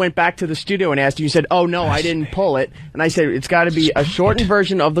 and then I went back to the studio and asked you, you said, oh, no, I didn't pull it. And I said, it's got to be a shortened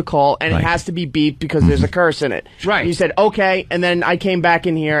version of the call, and it has to be beeped because there's a curse in it. Right. And you said, okay, and then I came back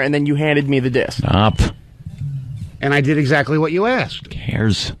in here, and then you handed me the disc. Stop. And I did exactly what you asked.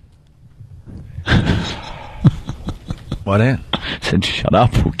 Cares. What in? Said, shut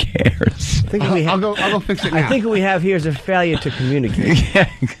up. Who cares? I'll go fix it now. I think what we have here is a failure to communicate.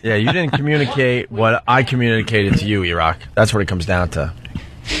 Yeah, you didn't communicate what I communicated to you, E-Rock. That's what it comes down to.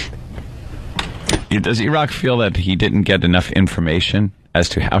 Does E-Rock feel that he didn't get enough information as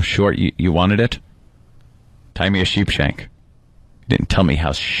to how short you wanted it? Tie me a sheep shank. You didn't tell me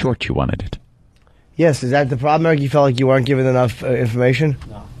how short you wanted it. Yes, is that the problem, Eric? You felt like you weren't given enough information?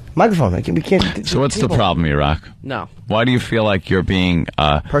 No. Microphone. We can't. So what's the problem, E-Rock? No. Why do you feel like you're being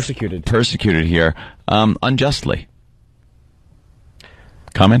persecuted here unjustly?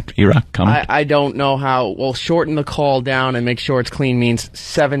 Comment, E-Rock? Comment? I don't know how. Well, shorten the call down and make sure it's clean means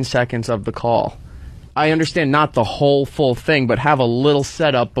 7 seconds of the call. I understand not the whole full thing, but have a little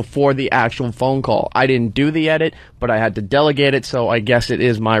setup before the actual phone call. I didn't do the edit, but I had to delegate it, so I guess it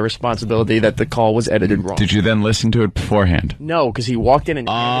is my responsibility that the call was edited wrong. Did you then listen to it beforehand? No, because he walked in and...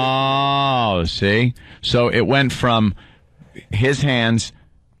 Oh, see? So it went from his hands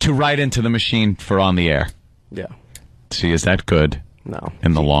to right into the machine for on the air. Yeah. See, is that good? No.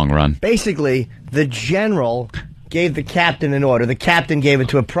 In the long run. Basically, the general gave the captain an order. The captain gave it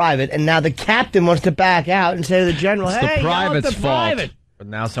to a private, and now the captain wants to back out and say to the general, It's hey, the private's it's the fault. private. But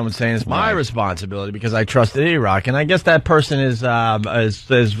now someone's saying it's my responsibility because I trusted E-Rock, and I guess that person is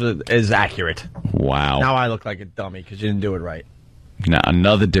accurate. Wow. Now I look like a dummy because you didn't do it right. Now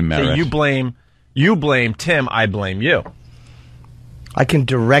another demerit. So you blame Tim, I blame you. I can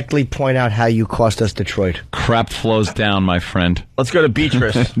directly point out how you cost us Detroit. Crap flows down, my friend. Let's go to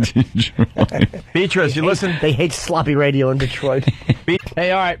Beatrice. Beatrice, you listen? They hate sloppy radio in Detroit.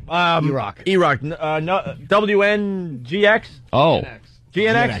 Hey, all right. E-Rock. E-Rock. No, WNGX? Oh.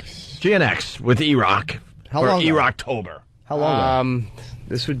 GNX with E-Rock. How long ago? E-Rocktober. How long ago?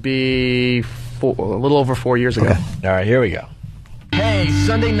 This would be a little over 4 years ago. All right, here we go. Hey,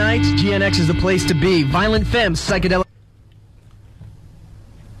 Sunday nights, GNX is the place to be. Violent femmes, psychedelic...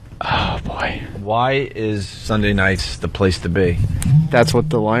 Oh, boy. Why is Sunday nights the place to be? That's what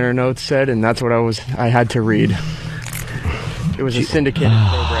the liner notes said, and that's what I had to read. It was a syndicated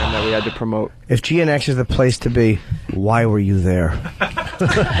program that we had to promote. If GNX is the place to be, why were you there?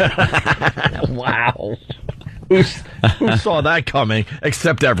 Wow. Who saw that coming?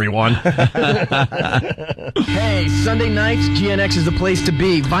 Except everyone. Hey, Sunday nights, GNX is the place to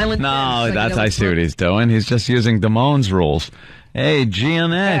be. Violent. No, I see what he's doing. He's just using Damone's rules. Hey,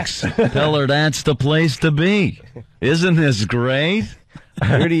 GNX, tell her that's the place to be. Isn't this great?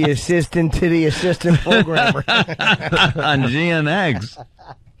 You're the assistant to the assistant programmer. On GNX.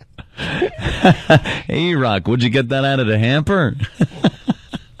 Hey, E-Rock, would you get that out of the hamper?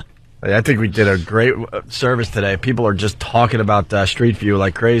 I think we did a great service today. People are just talking about Street View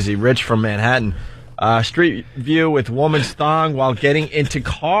like crazy. Rich from Manhattan. Street View with woman's thong while getting into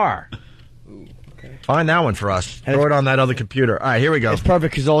car. Find that one for us. Throw it on that other computer. All right, here we go. It's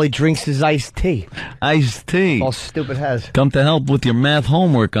perfect because all he drinks is iced tea. Iced tea. All stupid has. Come to help with your math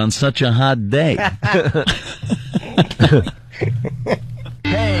homework on such a hot day.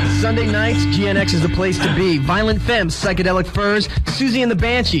 Hey, Sunday nights, GNX is the place to be. Violent Femmes, Psychedelic Furs, Susie and the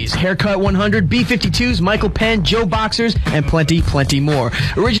Banshees, Haircut 100, B-52s, Michael Penn, Joe Boxers, and plenty, plenty more.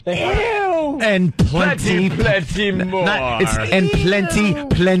 And plenty more. And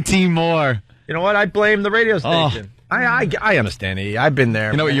plenty more. You know what? I blame the radio station. I understand. I've been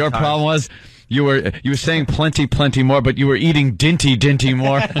there. You know what your problem was? You were saying plenty more, but you were eating dinty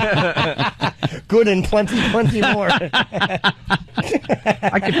more. Good and plenty more.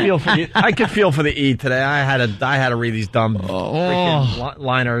 I could feel for you. I could feel for the E today. I had to read these dumb freaking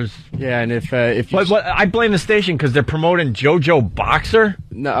liners. Yeah, and if you... But I blame the station because they're promoting JoJo Boxer.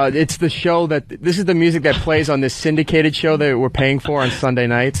 No, it's the show this is the music that plays on this syndicated show that we're paying for on Sunday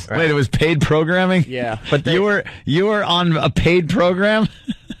nights. Wait, it was paid programming? Yeah. But you were on a paid program?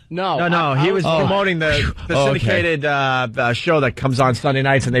 No. He was promoting the syndicated show that comes on Sunday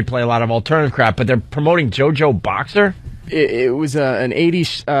nights, and they play a lot of alternative crap. But they're promoting JoJo Boxer. It was an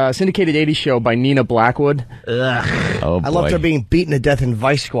 80s syndicated 80s show by Nina Blackwood. Ugh. Oh, boy. I loved her being beaten to death in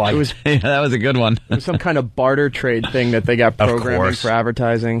Vice Squad. It was that was a good one. It was some kind of barter trade thing that they got programming for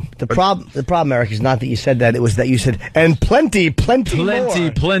advertising. The problem, Eric, is not that you said that. It was that you said and plenty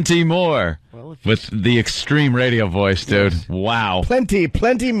more. Well, with the extreme radio voice, dude. Yes. Wow.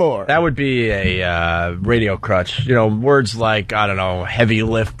 Plenty more. That would be a radio crutch. You know, words like, I don't know, heavy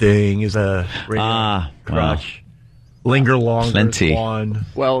lifting is a radio crutch. Linger longer. Plenty. One.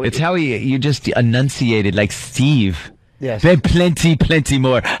 Well, it's how you just enunciated like Steve. Yes. Plenty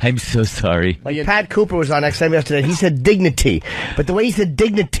more. I'm so sorry. Like Pat Cooper was on XM yesterday. He said dignity, but the way he said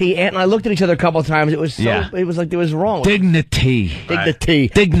dignity, Ant and I looked at each other a couple of times. It was it was like it was wrong. Dignity.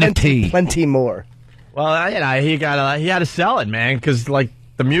 Plenty more. Well, he had to sell it, man, because like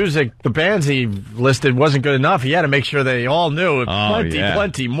the music, the bands he listed wasn't good enough. He had to make sure they all knew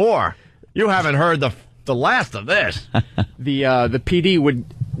plenty more. You haven't heard the last of this. The PD would,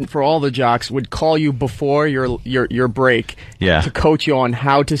 for all the jocks, would call you before your break to coach you on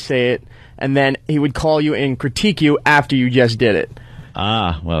how to say it, and then he would call you and critique you after you just did it.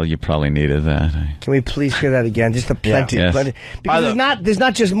 Well, you probably needed that. Can we please hear that again? Just plenty. Because there's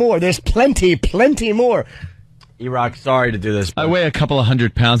not just more. There's plenty more. E-Rock, sorry to do this. I weigh a couple of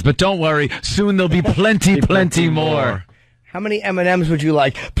 100 pounds, but don't worry. Soon there'll be plenty more. How many M&Ms would you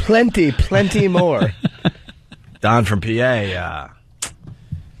like? Plenty more. Don from PA,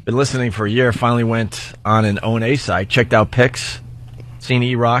 been listening for a year, finally went on an O&A site, checked out pics, seen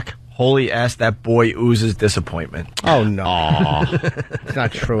E-Rock. Holy ass, that boy oozes disappointment. Oh, no. It's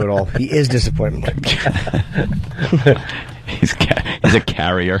not true at all. He is disappointment. He's a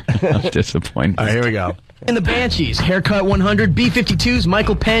carrier of disappointment. All right, here we go. And the Banshees, Haircut 100, B-52s,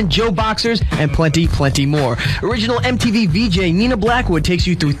 Michael Penn, Joe Boxers, and plenty more. Original MTV VJ Nina Blackwood takes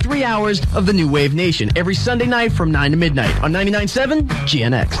you through 3 hours of the New Wave Nation every Sunday night from 9 to midnight on 99.7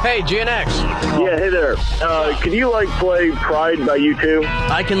 GNX. Hey, GNX. Yeah, hey there. Can you, play Pride by U2?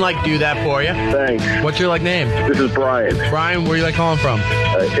 I can, do that for you. Thanks. What's your, name? This is Brian. Brian, where are you, calling from?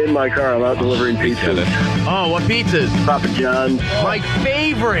 In my car. I'm out delivering pizzas. Oh, what pizzas? Papa John's. My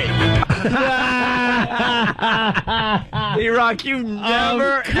favorite. E-Rock, you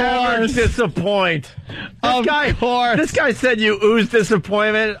never ever disappoint. This guy said you ooze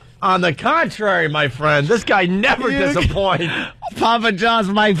disappointment. On the contrary, my friend, this guy never disappoints. Papa John's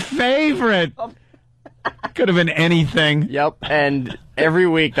my favorite. Could have been anything. Yep, and every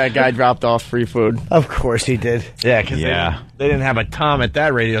week that guy dropped off free food. Of course he did. Yeah, because they didn't have a Tom at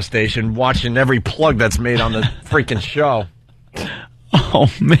that radio station watching every plug that's made on the freaking show.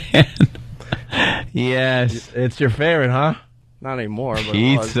 Oh, man. Yes. It's your favorite, huh? Not anymore. But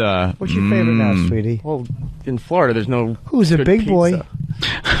pizza. What's your favorite now, sweetie? Well, in Florida, there's no. Who's a big pizza. boy?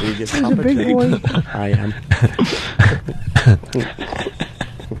 Who's a big boy? I am.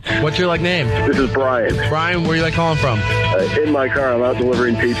 What's your name? This is Brian. Brian, where you calling from? In my car, I'm out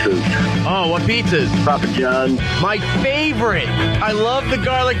delivering pizzas. Oh, what pizzas? Papa John's. My favorite. I love the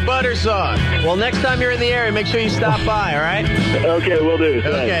garlic butter sauce. Well, next time you're in the area, make sure you stop by, all right? Okay, we'll do.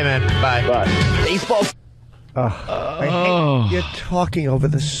 Okay, man. Bye. Bye. Baseball. You're talking over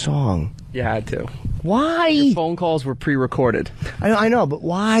the song. You had to. Why? Your phone calls were pre-recorded. I know, but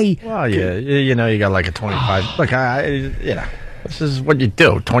why? Well, yeah, you got like a 25. Look, this is what you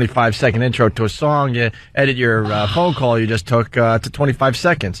do. 25-second intro to a song. You edit your phone call you just took to 25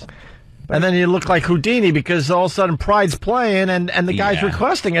 seconds. And then you look like Houdini because all of a sudden Pride's playing and the guy's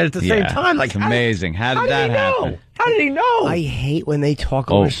requesting it at the same time. Like, it's amazing. How did that happen? How did he know? I hate when they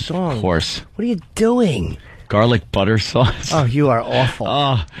talk over songs. Of course. What are you doing? Garlic butter sauce. Oh, you are awful.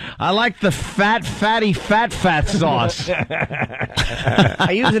 Oh, I like the fatty fat sauce.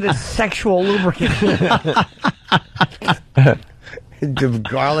 I use it as sexual lubricant. The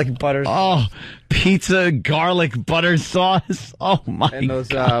garlic butter sauce. Oh, pizza garlic butter sauce. Oh, my And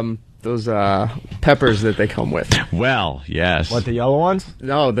those peppers that they come with. Well, yes. What, the yellow ones?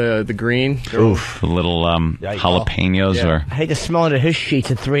 No, the green. Oof. The little jalapenos or... I hate to smell it at his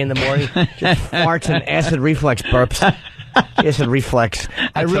sheets at 3 in the morning. Just farts and acid reflex burps. Acid reflex.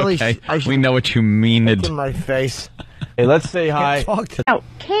 I really... Okay. We know what you mean. In my face. Hey, let's say hi. Now,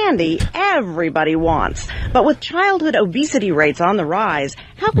 candy everybody wants, but with childhood obesity rates on the rise,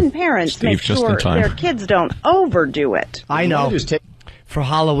 how can parents make sure their kids don't overdo it? I know. For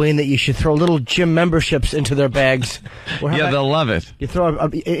Halloween that you should throw little gym memberships into their bags. Yeah, they'll love it. You throw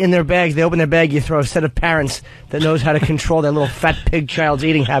in their bags, they open their bag, you throw a set of parents that knows how to control their little fat pig child's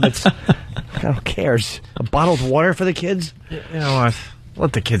eating habits. Who cares? A bottled water for the kids? You know what?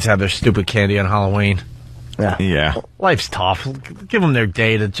 Let the kids have their stupid candy on Halloween. Yeah. Life's tough. Give them their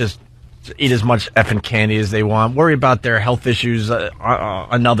day to just eat as much effing candy as they want. Worry about their health issues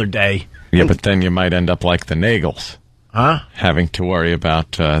another day. Yeah, but then you might end up like the Nagels. Huh? Having to worry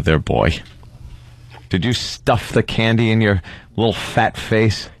about their boy. Did you stuff the candy in your little fat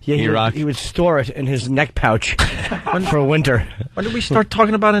face? Yeah, he would store it in his neck pouch for winter. When did we start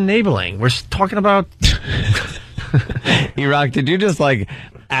talking about enabling? We're talking about... E-Rock, did you just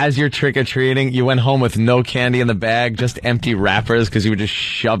as you're trick-or-treating, you went home with no candy in the bag, just empty wrappers because you were just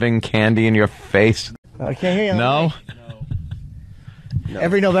shoving candy in your face? Okay, No?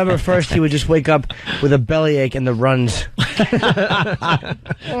 Every November 1st, he would just wake up with a bellyache and the runs.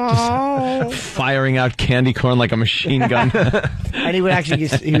 Firing out candy corn like a machine gun. And he would actually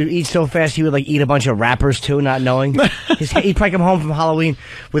he would eat so fast he would eat a bunch of wrappers too, not knowing. He'd probably come home from Halloween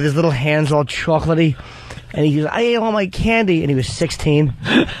with his little hands all chocolatey. And he goes, I ate all my candy. And he was 16.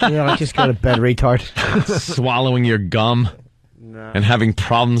 Just go to bed, retard. Swallowing your gum. No. And having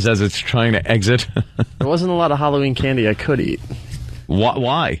problems as it's trying to exit. There wasn't a lot of Halloween candy I could eat.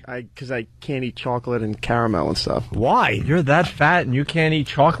 Why? Because I can't eat chocolate and caramel and stuff. Why? You're that fat and you can't eat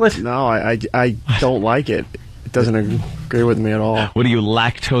chocolate? No, I don't like it. It doesn't agree with me at all. What, are you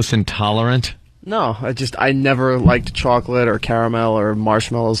lactose intolerant? No, I never liked chocolate or caramel or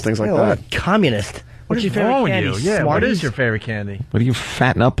marshmallows, things like that. Communist. What's your favorite candy? Yeah, what is your favorite candy? What do you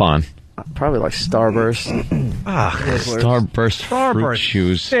fatten up on? Probably like Starburst. Starburst fruit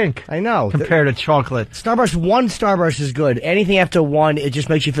chews. Stink. I know. Compared to chocolate. One Starburst is good. Anything after one, it just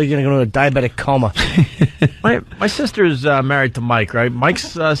makes you feel you're going to go into a diabetic coma. My sister's married to Mike, right? Mike's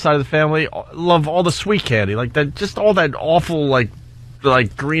side of the family love all the sweet candy. Like that, just all that awful, like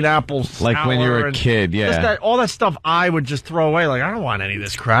green apple sour. Like when you were a kid, yeah. Just all that stuff I would just throw away. Like, I don't want any of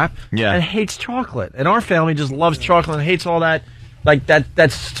this crap. Yeah. And hates chocolate. And our family just loves chocolate and hates all that. Like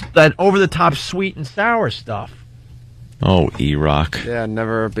that's over-the-top sweet and sour stuff. Oh, E-Rock. Yeah,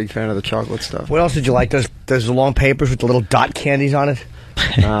 never a big fan of the chocolate stuff. What else did you like? Those long papers with the little dot candies on it?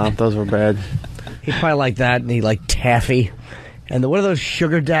 No, those were bad. He probably liked that, and he liked taffy. And what are those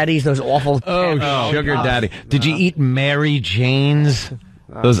sugar daddies? Those awful... Sugar daddy. Did you eat Mary Jane's?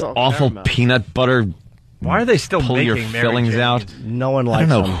 Those awful peanut butter... Why are they still pull making your Mary fillings Jane's? out? No one likes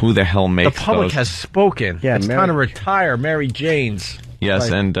I don't know them. who the hell makes The public those. has spoken. Yeah, it's time to retire Mary Jane's. Yes,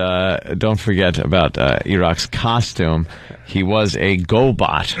 and don't forget about E-Rock's costume. He was a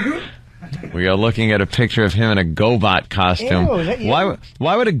GoBot. We are looking at a picture of him in a GoBot costume. Ew, is that you?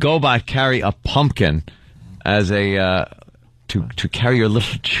 Why would a GoBot carry a pumpkin as a to carry your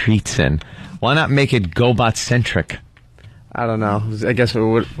little treats in? Why not make it GoBot centric? I don't know. I guess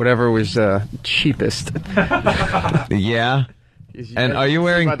whatever was cheapest. Yeah. And are you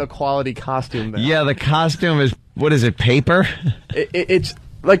wearing... By the quality costume there. Yeah, the costume is... What is it, paper? It's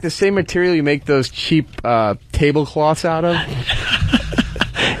like the same material you make those cheap tablecloths out of.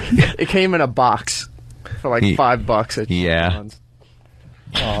 It came in a box for like $5 at Yeah.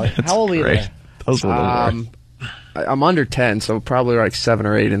 Oh, how old were you? Great. Those were the worst. I'm under 10, so probably like 7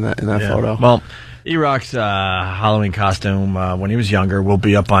 or 8 in that photo. Well, E-Rock's Halloween costume when he was younger will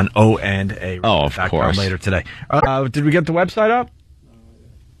be up on O&A. Oh, of course. Later today. Did we get the website up?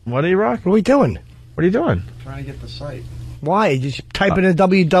 What, E-Rock? What are we doing? What are you doing? Trying to get the site. Why? Just type in a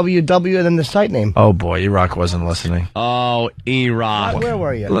www and then the site name. Oh, boy. E-Rock wasn't listening. Oh, E-Rock. Where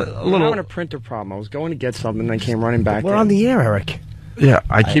were you? I'm having a printer problem. I was going to get something, and I came running back. We're on the air, Eric. Yeah,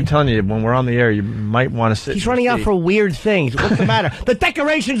 I keep telling you, when we're on the air, you might want to sit. He's running out for weird things. What's the matter? The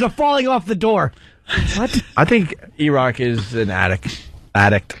decorations are falling off the door. What? I think E-Rock is an addict.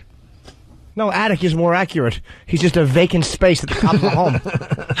 No, attic is more accurate. He's just a vacant space at the top of the home.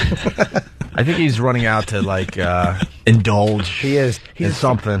 I think he's running out to, like, indulge. He is. He's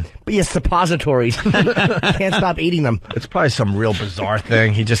something. But he has suppositories. Can't stop eating them. It's probably some real bizarre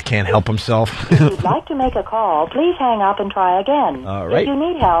thing. He just can't help himself. If you'd like to make a call, please hang up and try again. All right. If you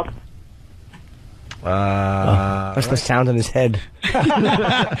need help. That's the sound in his head.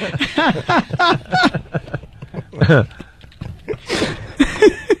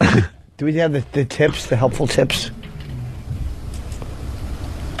 Do we have the tips, the helpful tips?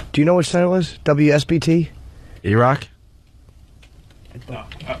 Do you know which site it was? WSBT? E-Rock?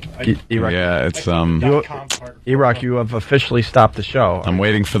 E-Rock. Yeah, it's E-Rock, you have officially stopped the show. I'm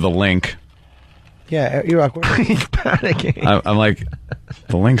waiting for the link. Yeah, E-Rock. He's panicking. I'm like,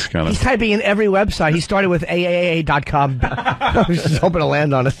 the link's gonna. He's typing in every website. He started with AAA.com. I was just hoping to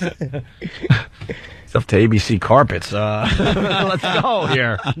land on it. It's up to ABC Carpets. Let's go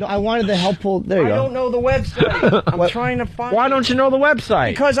here. No, I wanted the helpful. There you go. I don't know the website. I'm trying to find. Why don't you know the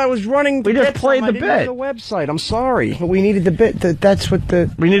website? Because I was running. We just played the I didn't bit. know the website. I'm sorry. But we needed the bit. That's what the.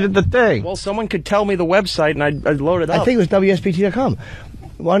 We needed the thing. Well, someone could tell me the website and I'd load it up. I think it was WSBT.com.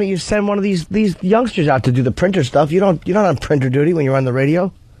 Why don't you send one of these youngsters out to do the printer stuff? You're not on printer duty when you're on the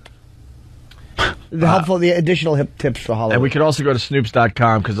radio. The additional tips for Halloween. And we could also go to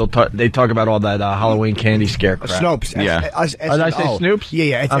Snoops.com because they talk about all that Halloween candy scare crap. Snopes. Yeah. Did I say Snoops?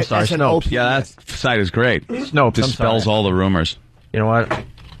 Yeah. I'm sorry, Snopes. Yeah, that site is great. Snopes. Dispels all the rumors. You know what?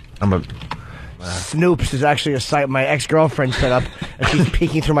 Snoops is actually a site my ex-girlfriend set up, and she's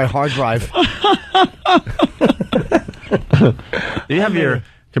peeking through my hard drive. Do you have your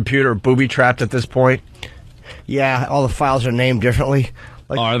computer booby-trapped at this point? Yeah, all the files are named differently.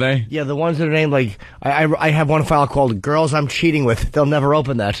 Like, are they? Yeah, the ones that are named, like, I have one file called Girls I'm Cheating With. They'll never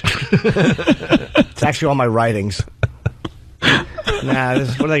open that. It's actually all my writings. What are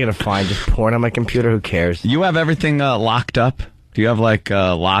they going to find? Just porn on my computer? Who cares? You have everything locked up? Do you have, like,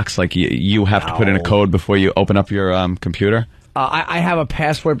 locks, like you have to put in a code before you open up your computer? I have a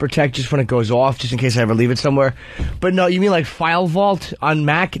password protect just when it goes off, just in case I ever leave it somewhere. But no, you mean like File Vault on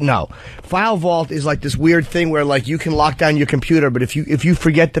Mac? No. File Vault is like this weird thing where like you can lock down your computer, but if you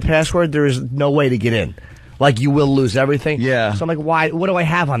forget the password, there is no way to get in. Like you will lose everything. Yeah. So I'm like, why? What do I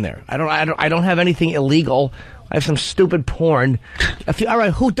have on there? I don't have anything illegal. I have some stupid porn. All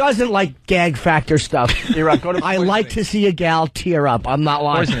right, who doesn't like gag factor stuff? I like to see a gal tear up. I'm not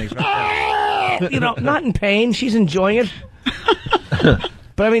lying. Not in pain. She's enjoying it.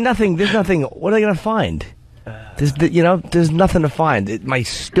 But I mean, there's nothing. What are they going to find? There's nothing to find. My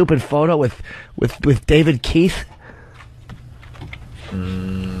stupid photo with David Keith.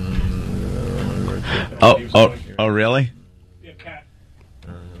 Oh, really?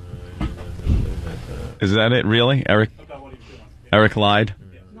 Is that it, really? Eric lied?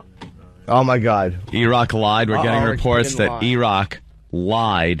 Oh, my God. E-Rock lied. We're getting reports that E-Rock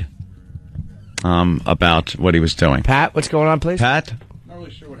lied about what he was doing. Pat, what's going on, please? Pat? Not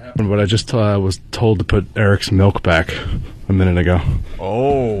really sure what happened, but I just was told to put Eric's milk back a minute ago.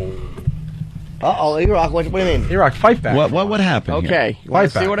 Oh. Uh-oh, E-Rock, what do you mean? E-Rock, fight back. What happened Okay, you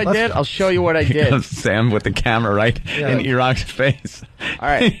want to see what I did? I'll show you what I did. Sam with the camera right in E-Rock's face. All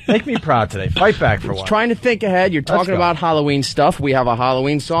right. Make me proud today. Fight back for once. Trying to think ahead. You're talking about Halloween stuff. We have a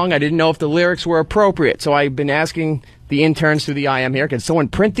Halloween song. I didn't know if the lyrics were appropriate, so I've been asking the interns through the IM here, can someone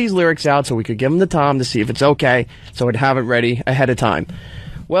print these lyrics out so we could give them to Tom to see if it's okay, so I'd have it ready ahead of time.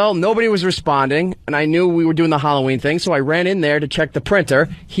 Well, nobody was responding, and I knew we were doing the Halloween thing, so I ran in there to check the printer.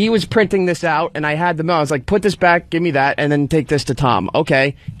 He was printing this out, and I had the mail. I was like, put this back, give me that, and then take this to Tom.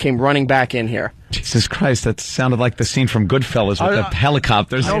 Okay, came running back in here. Jesus Christ, that sounded like the scene from Goodfellas with the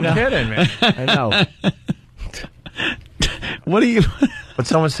helicopters. No kidding, man. I know. What are you... But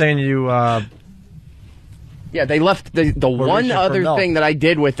someone's saying you... Yeah, they left the one other thing that I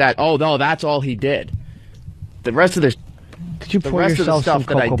did with that. Oh, no, that's all he did. The rest of the... Did you pour yourself some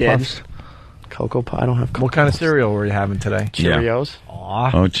Cocoa Puffs? Cocoa Puffs? I don't have Cocoa What kind of cereal were you having today? Cheerios. Aw.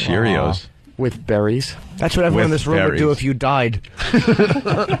 Oh, Cheerios. With berries. That's what everyone in this room would do if you died.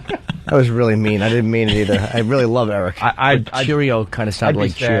 That was really mean. I didn't mean it either. I really love Eric. Cheerio kind of sounded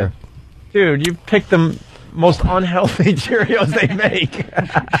like cheer. Dude, you picked the most unhealthy Cheerios they make.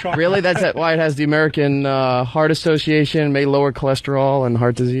 Really? That's why it has the American Heart Association, may lower cholesterol and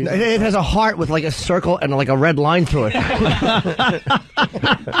heart disease? It has a heart with like a circle and like a red line through it.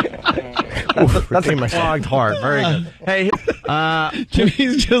 That's a clogged heart. Very good. Hey,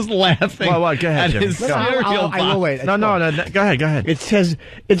 Jimmy's just laughing. What? Go ahead, at Jimmy. his cereal box. I will wait. No. Go ahead. It says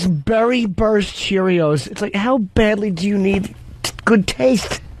it's berry burst Cheerios. It's like, how badly do you need good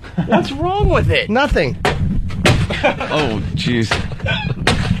taste? What's wrong with it? Nothing. Oh, jeez.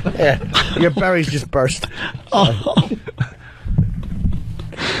 Yeah, your berries just burst. Oh,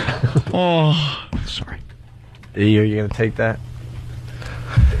 sorry. E, are you going to take that?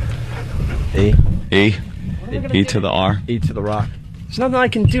 E? E to the R. E to the rock. There's nothing I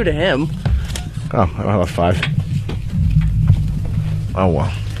can do to him. Oh, I don't have a 5. Oh,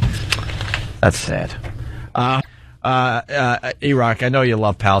 well. That's sad. E-Rock, I know you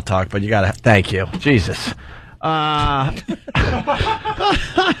love Pal Talk, but you got to... Thank you. Jesus. He's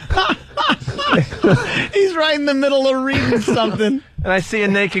right in the middle of reading something. And I see a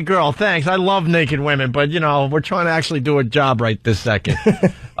naked girl. Thanks. I love naked women, but, we're trying to actually do a job right this second.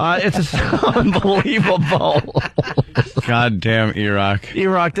 It's unbelievable. Goddamn E-Rock.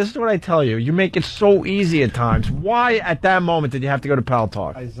 E-Rock, this is what I tell you. You make it so easy at times. Why, at that moment, did you have to go to Pal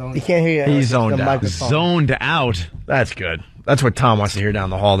Talk? You can't hear you. He's zoned out. Zoned out. That's good. That's what Tom wants to hear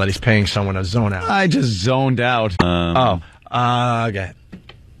down the hall, that he's paying someone to zone out. I just zoned out. Okay.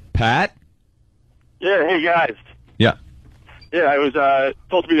 Pat? Yeah, hey guys. Yeah. Yeah, I was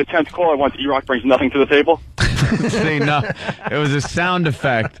told to be the 10th caller once E-Rock brings nothing to the table. See, no, it was a sound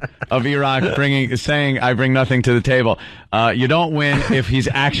effect of E-Rock saying, I bring nothing to the table. You don't win if he's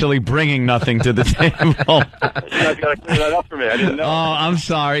actually bringing nothing to the table. You guys got to clear that up for me. I didn't know. Oh, I'm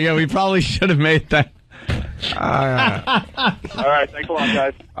sorry. Yeah, we probably should have made that. All right, thanks a lot,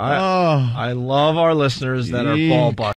 guys. I love our listeners that are ball busts.